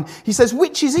 9. He says,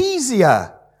 which is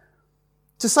easier?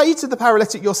 To say to the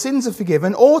paralytic, your sins are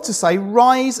forgiven, or to say,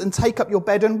 rise and take up your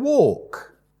bed and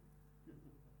walk?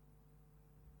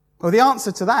 Well, the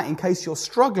answer to that, in case you're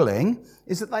struggling,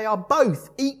 is that they are both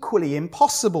equally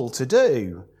impossible to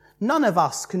do. None of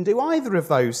us can do either of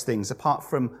those things apart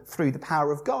from through the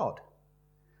power of God.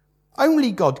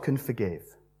 Only God can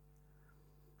forgive.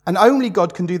 And only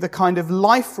God can do the kind of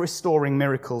life-restoring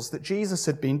miracles that Jesus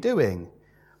had been doing.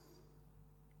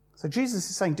 So Jesus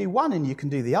is saying, do one and you can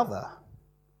do the other.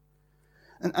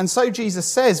 And so Jesus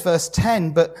says, verse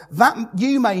 10, but that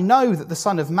you may know that the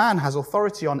Son of Man has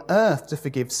authority on earth to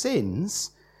forgive sins,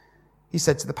 he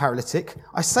said to the paralytic,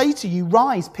 I say to you,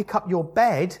 rise, pick up your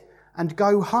bed and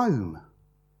go home.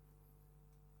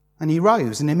 And he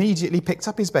rose and immediately picked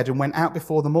up his bed and went out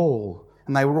before them all.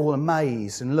 And they were all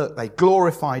amazed. And look, they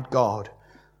glorified God.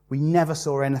 We never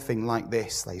saw anything like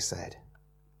this, they said.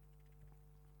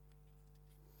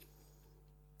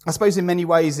 I suppose in many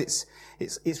ways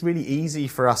it's really easy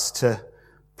for us to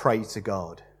pray to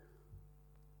God.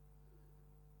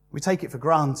 We take it for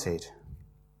granted.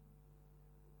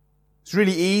 It's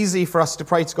really easy for us to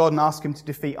pray to God and ask him to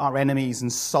defeat our enemies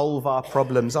and solve our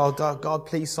problems. Oh, God,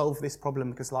 please solve this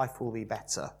problem because life will be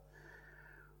better.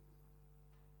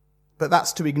 But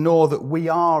that's to ignore that we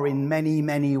are in many,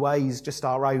 many ways just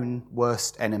our own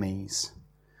worst enemies.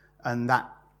 And that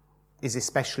is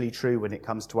especially true when it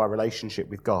comes to our relationship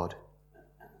with God.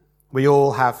 We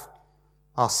all have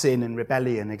our sin and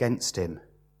rebellion against him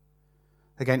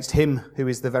who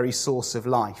is the very source of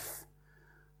life.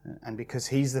 And because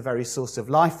he's the very source of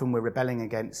life and we're rebelling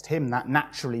against him, that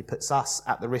naturally puts us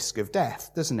at the risk of death,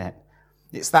 doesn't it?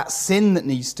 It's that sin that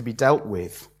needs to be dealt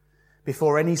with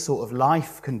before any sort of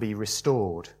life can be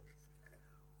restored.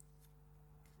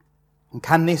 And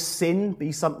can this sin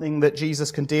be something that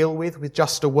Jesus can deal with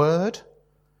just a word?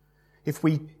 If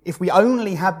we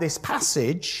only had this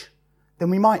passage,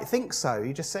 then we might think so.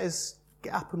 He just says,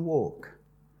 get up and walk.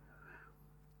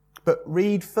 But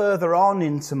read further on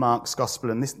into Mark's Gospel,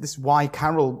 and this is why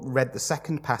Carol read the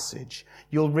second passage.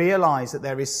 You'll realise that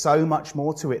there is so much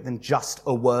more to it than just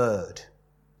a word.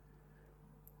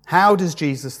 How does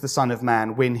Jesus, the Son of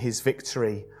Man, win his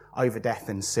victory over death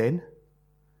and sin?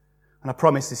 And I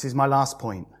promise this is my last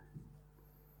point.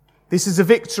 This is a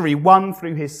victory won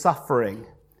through his suffering,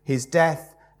 his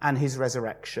death, and his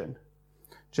resurrection.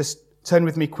 Just turn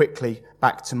with me quickly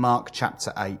back to Mark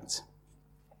chapter 8.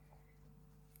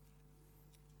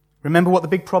 Remember what the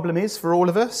big problem is for all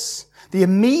of us? The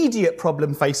immediate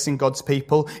problem facing God's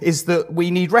people is that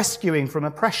we need rescuing from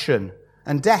oppression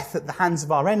and death at the hands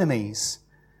of our enemies.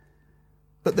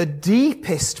 But the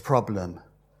deepest problem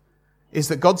is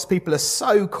that God's people are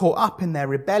so caught up in their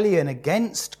rebellion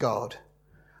against God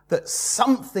that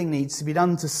something needs to be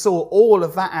done to sort all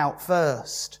of that out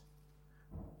first.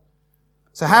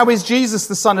 So how is Jesus,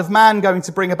 the Son of Man, going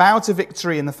to bring about a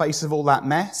victory in the face of all that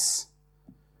mess?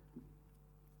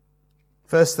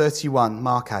 Verse 31,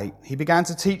 Mark 8. He began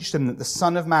to teach them that the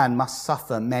Son of Man must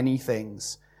suffer many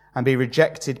things and be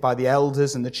rejected by the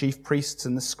elders and the chief priests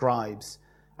and the scribes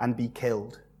and be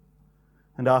killed.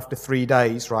 And after 3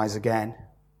 days, rise again.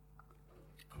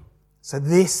 So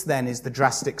this then is the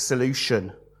drastic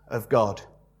solution of God.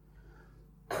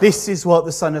 This is what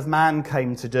the Son of Man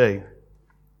came to do.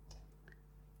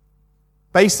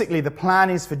 Basically, the plan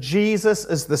is for Jesus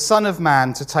as the Son of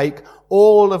Man to take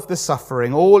all of the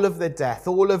suffering, all of the death,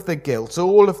 all of the guilt,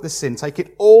 all of the sin, take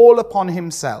it all upon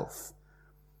himself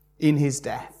in his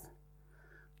death.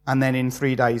 And then in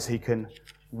 3 days he can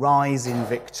rise in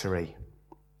victory.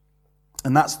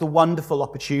 And that's the wonderful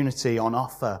opportunity on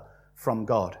offer from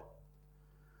God.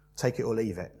 Take it or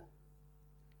leave it.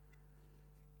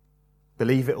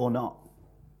 Believe it or not.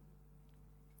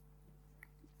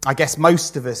 I guess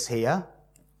most of us here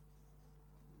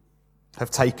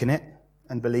have taken it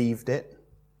and believed it,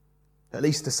 at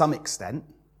least to some extent.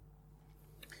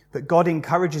 But God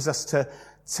encourages us to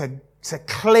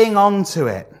cling on to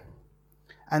it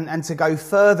and to go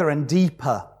further and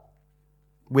deeper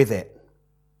with it.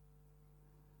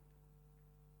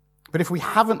 But if we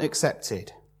haven't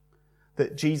accepted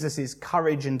that Jesus'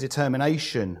 courage and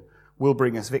determination will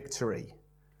bring us victory,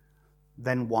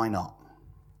 then why not?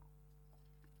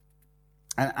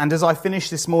 And as I finish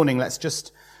this morning, let's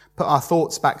just put our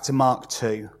thoughts back to Mark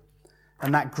 2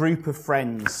 and that group of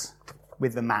friends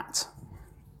with the mat.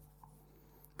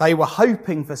 They were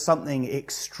hoping for something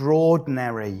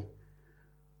extraordinary,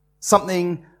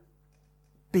 something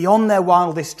beyond their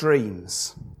wildest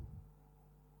dreams.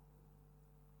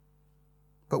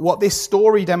 But what this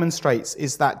story demonstrates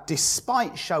is that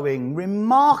despite showing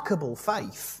remarkable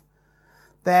faith,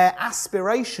 their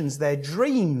aspirations, their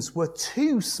dreams were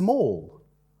too small.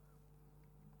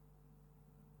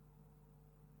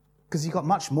 Because he got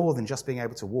much more than just being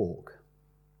able to walk.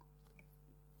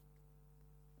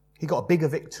 He got a bigger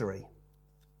victory.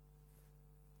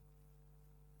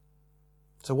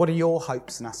 So what are your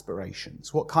hopes and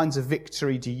aspirations? What kinds of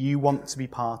victory do you want to be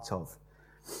part of?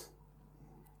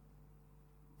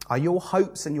 Are your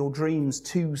hopes and your dreams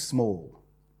too small?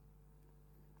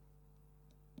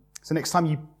 So next time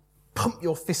you pump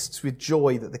your fists with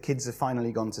joy that the kids have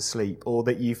finally gone to sleep, or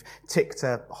that you've ticked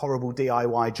a horrible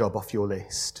DIY job off your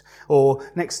list, or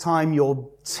next time your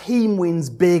team wins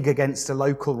big against a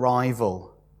local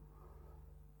rival,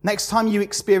 next time you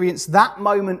experience that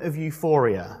moment of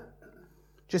euphoria,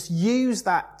 just use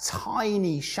that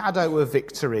tiny shadow of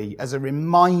victory as a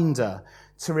reminder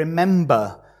to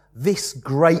remember this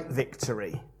great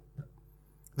victory.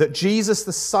 That Jesus,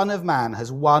 the Son of Man, has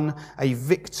won a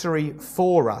victory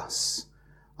for us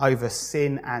over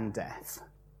sin and death.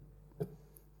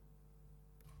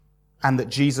 And that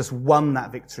Jesus won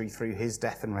that victory through his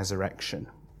death and resurrection.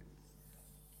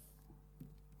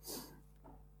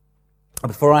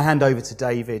 Before I hand over to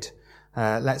David,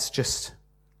 let's just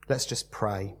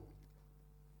pray.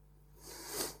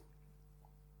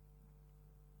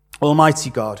 Almighty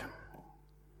God,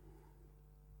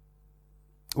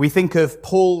 we think of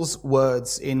Paul's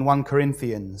words in 1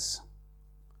 Corinthians.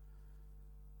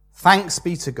 Thanks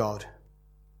be to God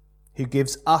who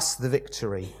gives us the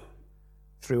victory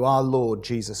through our Lord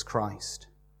Jesus Christ.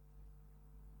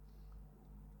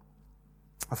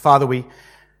 Father, we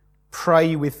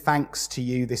pray with thanks to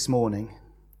you this morning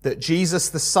that Jesus,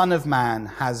 the Son of Man,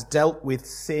 has dealt with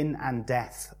sin and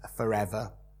death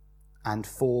forever and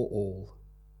for all.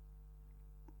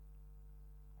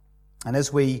 And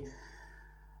as we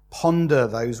ponder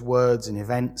those words and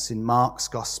events in Mark's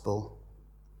Gospel,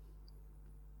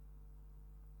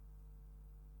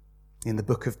 in the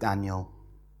book of Daniel,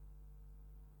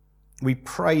 we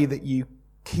pray that you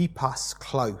keep us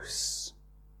close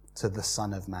to the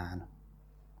Son of Man.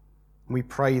 We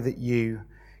pray that you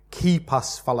keep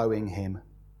us following him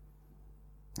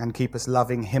and keep us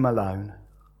loving him alone.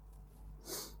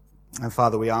 And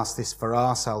Father, we ask this for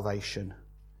our salvation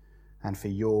and for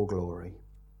your glory.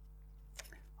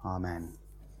 Amen.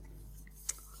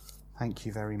 Thank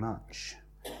you very much.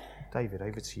 David,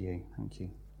 over to you. Thank you.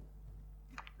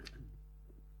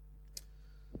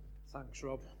 Thanks,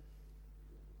 Rob.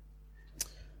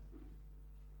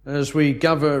 As we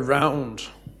gather round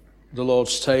the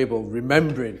Lord's table,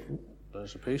 remembering,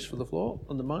 there's a piece for the floor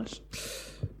and the mice,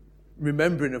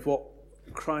 remembering of what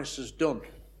Christ has done.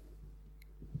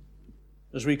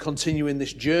 As we continue in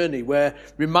this journey, we're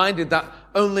reminded that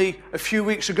only a few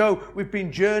weeks ago we've been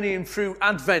journeying through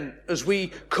Advent as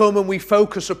we come and we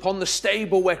focus upon the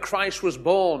stable where Christ was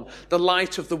born, the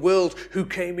light of the world who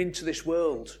came into this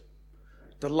world,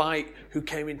 the light who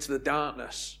came into the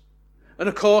darkness. And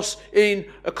of course, in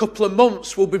a couple of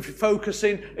months, we'll be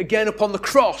focusing again upon the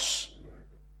cross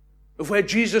of where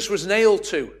Jesus was nailed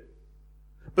to.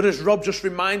 But as Rob just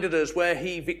reminded us, where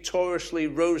he victoriously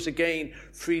rose again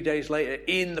 3 days later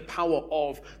in the power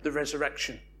of the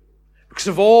resurrection. Because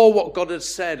of all what God has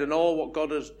said and all what God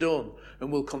has done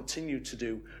and will continue to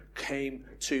do came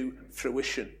to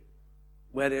fruition.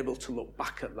 we're able to look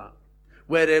back at that.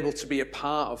 We're able to be a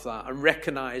part of that and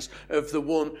recognize of the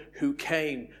one who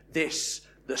came, this,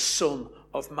 the Son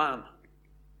of Man.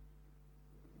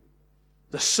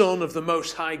 The Son of the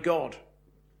Most High God.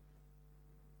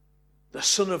 The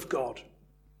Son of God.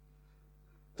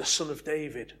 The Son of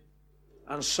David.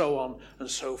 And so on and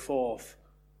so forth.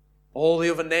 All the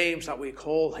other names that we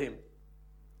call him.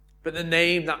 But the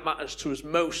name that matters to us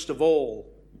most of all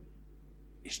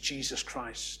is Jesus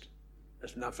Christ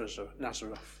of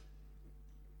Nazareth.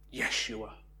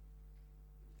 Yeshua,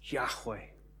 Yahweh,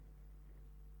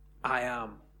 I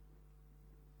am.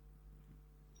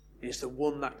 He is the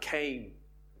one that came.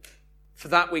 For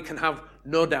that we can have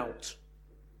no doubt.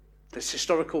 This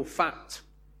historical fact.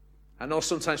 I know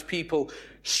sometimes people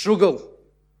struggle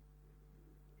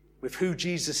with who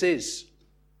Jesus is.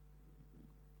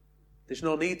 There's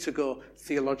no need to go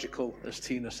theological, as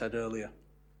Tina said earlier.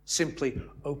 Simply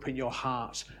open your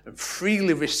hearts and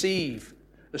freely receive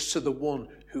as to the one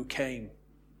who came,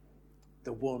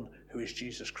 the one who is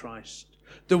Jesus Christ,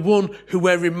 the one who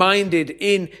we're reminded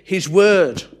in his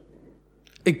word.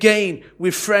 Again,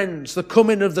 with friends, the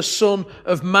coming of the Son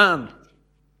of Man.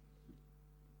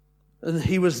 And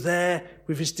he was there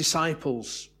with his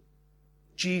disciples.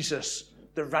 Jesus,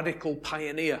 the radical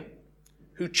pioneer,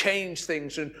 who changed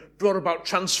things and brought about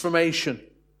transformation.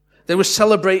 They were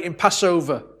celebrating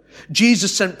Passover.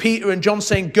 Jesus sent Peter and John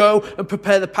saying, go and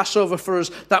prepare the Passover for us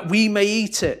that we may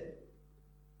eat it.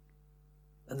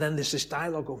 And then there's this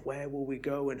dialogue of where will we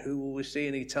go and who will we see?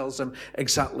 And he tells them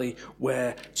exactly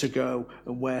where to go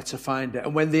and where to find it.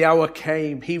 And when the hour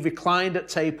came, he reclined at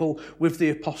table with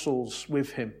the apostles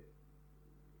with him.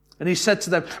 And he said to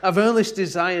them, I've earnestly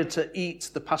desired to eat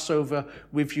the Passover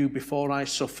with you before I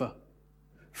suffer.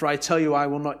 For I tell you, I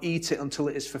will not eat it until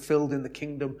it is fulfilled in the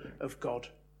kingdom of God.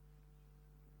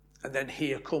 And then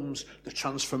here comes the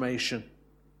transformation.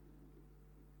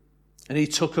 And he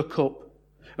took a cup.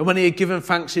 And when he had given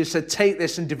thanks, he said, take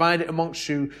this and divide it amongst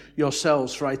you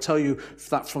yourselves. For I tell you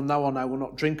that from now on I will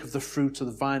not drink of the fruit of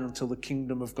the vine until the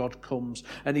kingdom of God comes.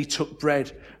 And he took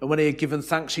bread. And when he had given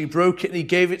thanks, he broke it and he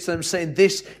gave it to them, saying,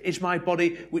 this is my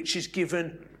body which is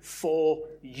given for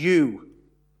you.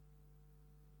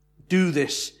 Do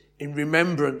this in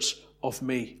remembrance of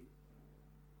me.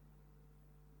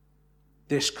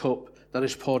 This cup that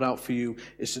is poured out for you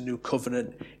is the new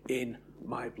covenant in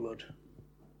my blood.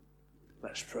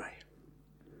 Let's pray.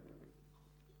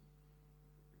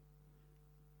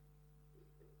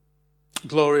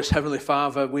 Glorious Heavenly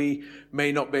Father, we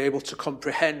may not be able to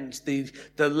comprehend the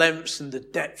lengths and the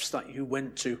depths that you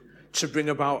went to bring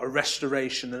about a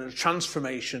restoration and a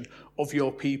transformation of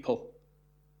your people.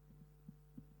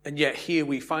 And yet here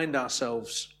we find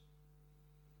ourselves,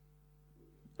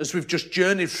 as we've just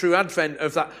journeyed through Advent,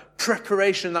 of that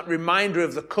preparation, that reminder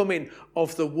of the coming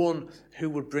of the one who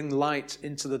would bring light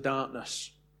into the darkness.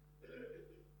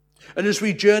 And as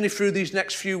we journey through these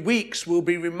next few weeks, we'll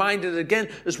be reminded again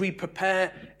as we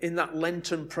prepare in that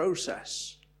Lenten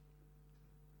process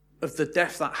of the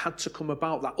death that had to come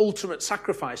about, that ultimate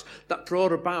sacrifice that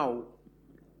brought about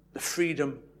the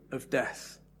freedom of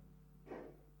death.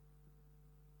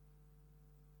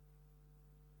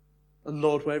 And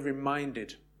Lord, we're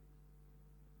reminded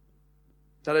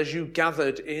that as you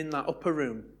gathered in that upper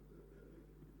room,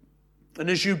 and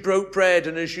as you broke bread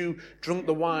and as you drank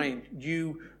the wine,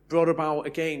 you brought about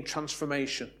again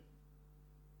transformation.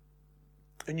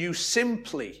 And you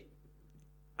simply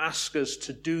ask us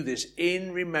to do this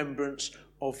in remembrance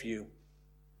of you.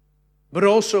 But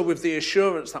also with the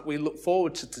assurance that we look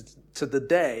forward to the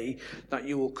day that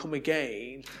you will come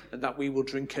again and that we will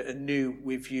drink it anew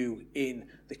with you in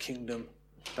the kingdom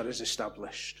that is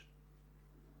established.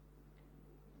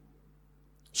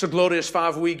 So, glorious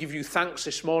Father, we give you thanks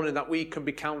this morning that we can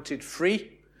be counted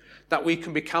free, that we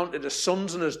can be counted as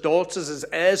sons and as daughters, as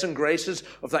heirs and graces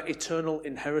of that eternal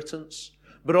inheritance,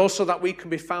 but also that we can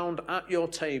be found at your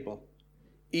table,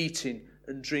 eating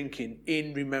and drinking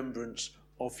in remembrance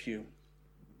of you.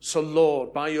 So,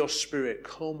 Lord, by your Spirit,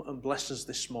 come and bless us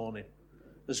this morning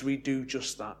as we do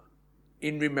just that,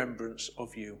 in remembrance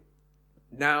of you,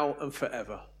 now and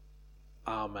forever.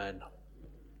 Amen.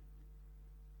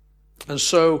 And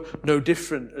so, no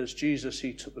different as Jesus,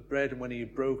 he took the bread and when he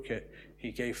broke it,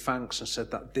 he gave thanks and said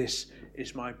that this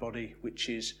is my body which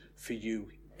is for you.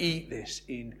 Eat this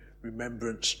in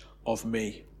remembrance of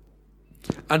me.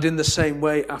 And in the same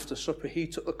way, after supper, he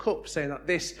took the cup, saying that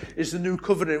this is the new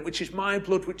covenant, which is my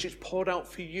blood, which is poured out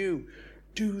for you.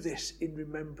 Do this in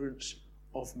remembrance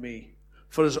of me.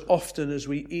 For as often as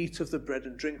we eat of the bread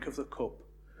and drink of the cup,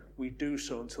 we do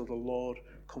so until the Lord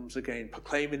comes again,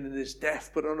 proclaiming in his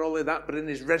death, but not only that, but in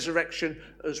his resurrection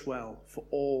as well, for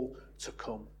all to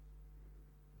come.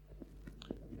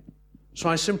 So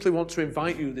I simply want to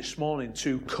invite you this morning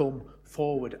to come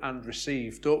forward and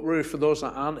receive. Don't worry for those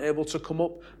that aren't able to come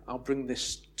up, I'll bring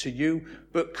this to you,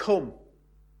 but come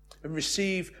and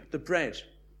receive the bread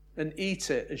and eat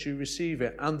it as you receive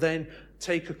it, and then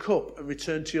take a cup and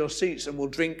return to your seats, and we'll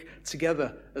drink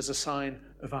together as a sign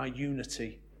of our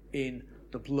unity in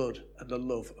the blood and the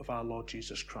love of our Lord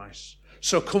Jesus Christ.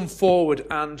 So come forward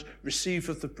and receive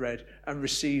of the bread and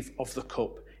receive of the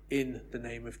cup in the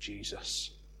name of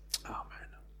Jesus. Amen.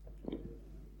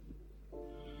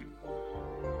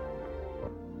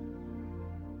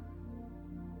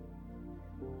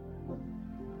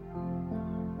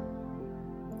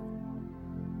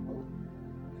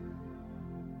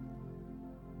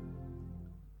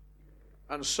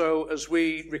 And so as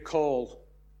we recall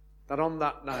that on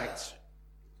that night,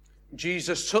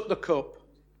 Jesus took the cup,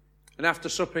 and after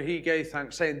supper he gave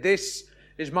thanks, saying, "This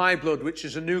is my blood, which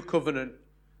is a new covenant,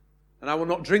 and I will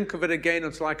not drink of it again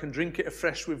until I can drink it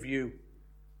afresh with you,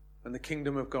 and the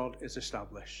kingdom of God is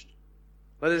established."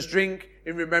 Let us drink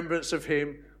in remembrance of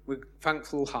him with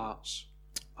thankful hearts.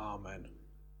 Amen.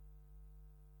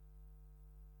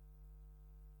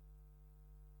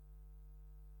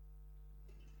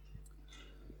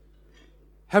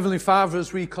 Heavenly Father,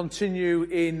 as we continue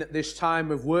in this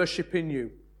time of worshiping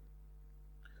you,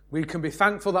 we can be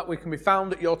thankful that we can be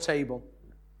found at your table,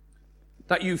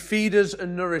 that you feed us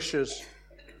and nourish us,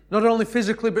 not only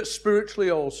physically but spiritually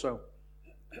also.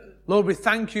 Lord, we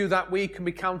thank you that we can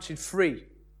be counted free,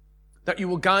 that you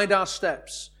will guide our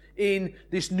steps in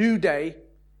this new day,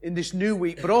 in this new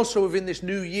week, but also within this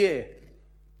new year.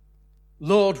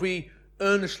 Lord, we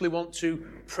earnestly want to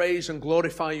praise and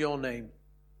glorify your name.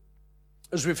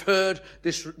 As we've heard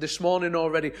this morning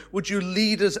already, would you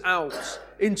lead us out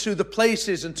into the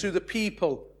places and to the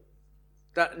people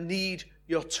that need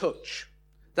your touch,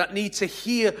 that need to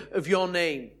hear of your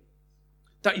name,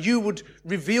 that you would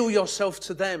reveal yourself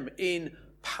to them in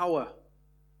power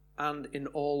and in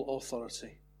all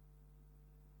authority.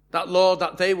 That, Lord,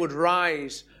 that they would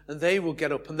rise and they will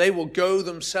get up and they will go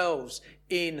themselves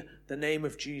in the name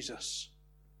of Jesus.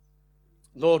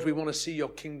 Lord, we want to see your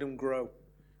kingdom grow.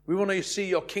 We want to see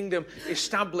your kingdom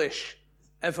establish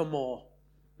evermore,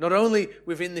 not only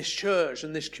within this church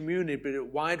and this community, but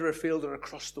wider afield and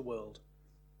across the world.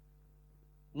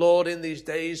 Lord, in these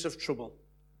days of trouble,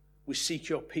 we seek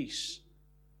your peace.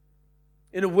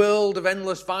 In a world of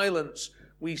endless violence,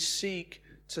 we seek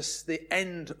to the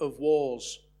end of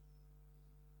wars.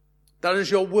 That as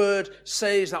your word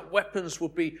says, that weapons will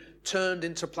be turned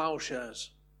into plowshares.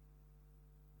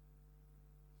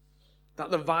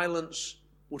 That the violence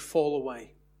would fall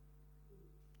away.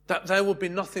 That there would be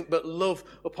nothing but love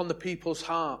upon the people's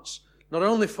hearts, not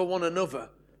only for one another,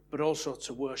 but also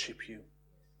to worship you.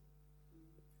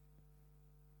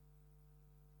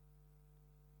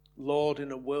 Lord,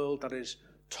 in a world that is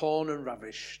torn and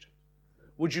ravished,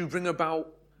 would you bring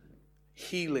about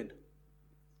healing?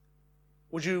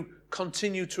 Would you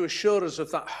continue to assure us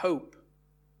of that hope?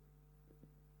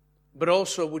 But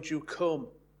also would you come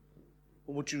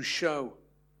and would you show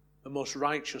the most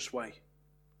righteous way,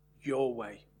 your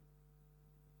way,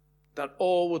 that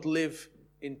all would live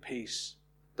in peace,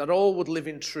 that all would live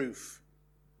in truth.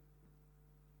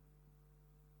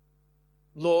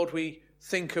 Lord, we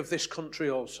think of this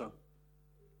country also,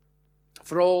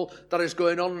 for all that is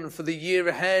going on and for the year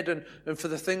ahead and for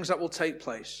the things that will take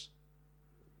place.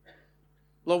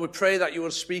 Lord, we pray that you will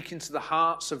speak into the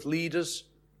hearts of leaders,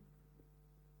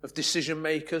 of decision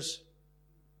makers.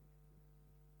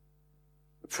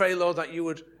 We pray, Lord, that you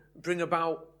would bring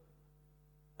about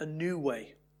a new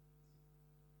way,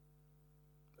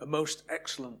 a most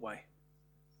excellent way.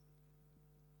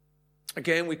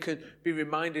 Again, we could be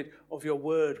reminded of your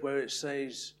word where it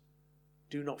says,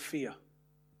 do not fear,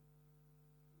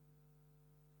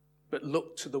 but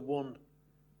look to the one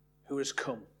who has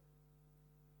come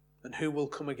and who will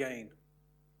come again.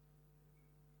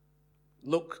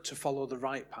 Look to follow the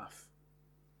right path.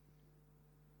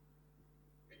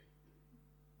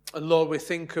 And Lord, we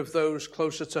think of those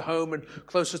closer to home and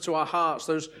closer to our hearts,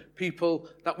 those people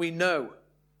that we know,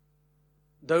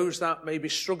 those that may be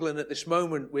struggling at this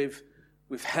moment with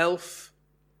health,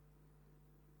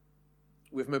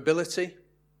 with mobility,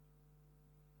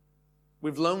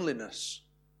 with loneliness,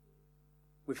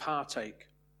 with heartache.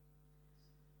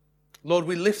 Lord,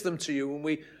 we lift them to you and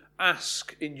we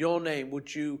ask in your name,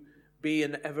 would you be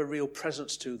an ever real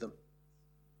presence to them?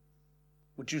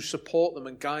 Would you support them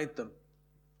and guide them?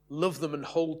 Love them and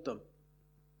hold them.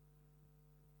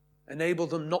 Enable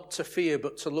them not to fear,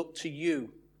 but to look to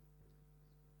you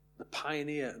the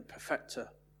pioneer and perfecter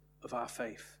of our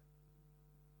faith.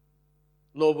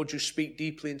 Lord, would you speak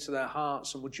deeply into their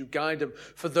hearts, and would you guide them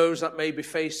for those that may be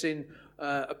facing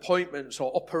appointments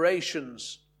or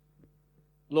operations?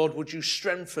 Lord, would you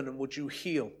strengthen and would you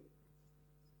heal?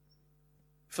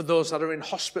 For those that are in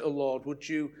hospital, Lord, would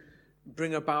you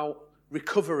bring about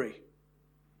recovery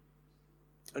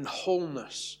and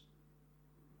wholeness?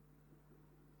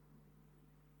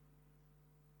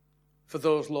 For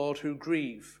those, Lord, who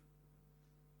grieve,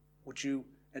 would you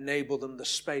enable them the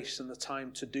space and the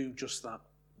time to do just that?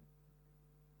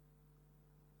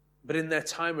 But in their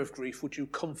time of grief, would you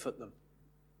comfort them?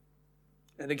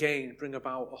 And again, bring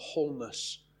about a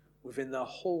wholeness within their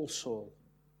whole soul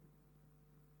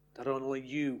that only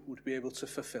you would be able to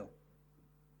fulfill.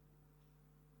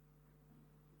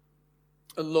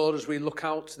 And Lord, as we look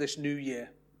out to this new year,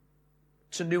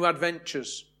 to new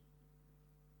adventures,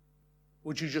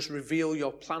 would you just reveal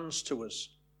your plans to us?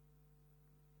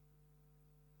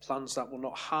 Plans that will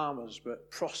not harm us, but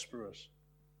prosper us.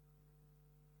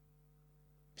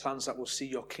 Plans that will see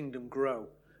your kingdom grow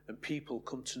and people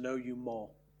come to know you more.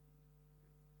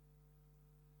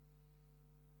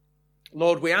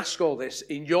 Lord, we ask all this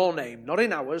in your name, not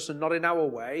in ours and not in our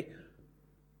way,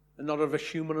 and not of a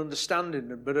human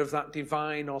understanding, but of that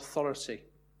divine authority.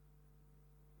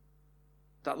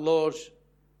 That, Lord,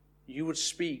 you would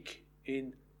speak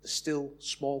in the still,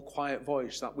 small, quiet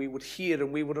voice that we would hear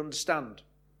and we would understand,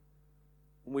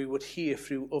 and we would hear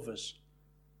through others.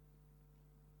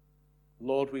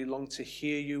 Lord, we long to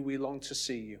hear you, we long to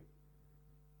see you.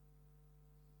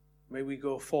 May we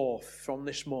go forth from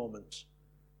this moment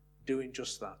doing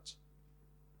just that.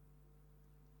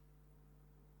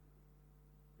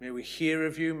 May we hear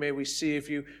of you, may we see of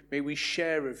you, may we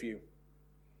share of you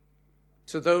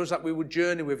to those that we would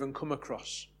journey with and come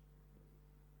across,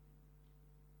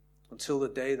 until the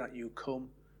day that you come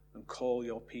and call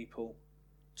your people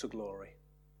to glory.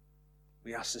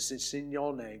 We ask this in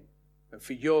your name and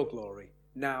for your glory,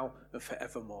 now and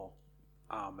forevermore.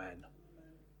 Amen.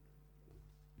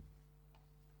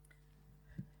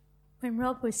 When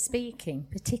Rob was speaking,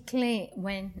 particularly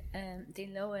when they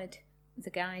lowered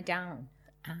the guy down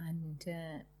and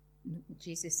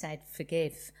Jesus said,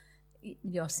 forgive,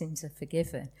 your sins are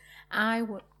forgiven,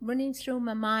 running through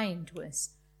my mind was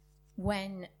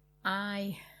when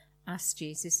I asked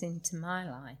Jesus into my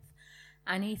life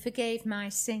and he forgave my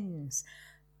sins.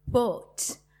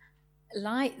 But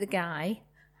like the guy,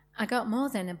 I got more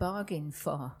than a bargain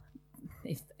for,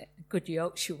 if a good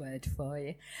Yorkshire word for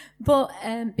you. But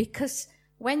because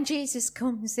when Jesus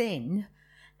comes in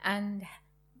and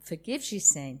forgives your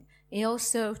sin, he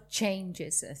also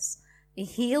changes us. He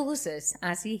heals us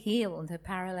as he healed the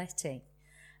paralytic.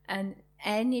 And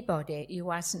anybody who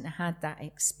hasn't had that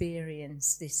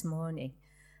experience this morning,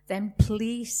 then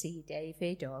please see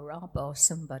David or Rob or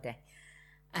somebody.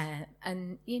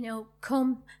 And,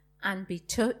 come and be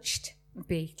touched,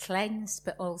 be cleansed,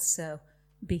 but also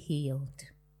be healed.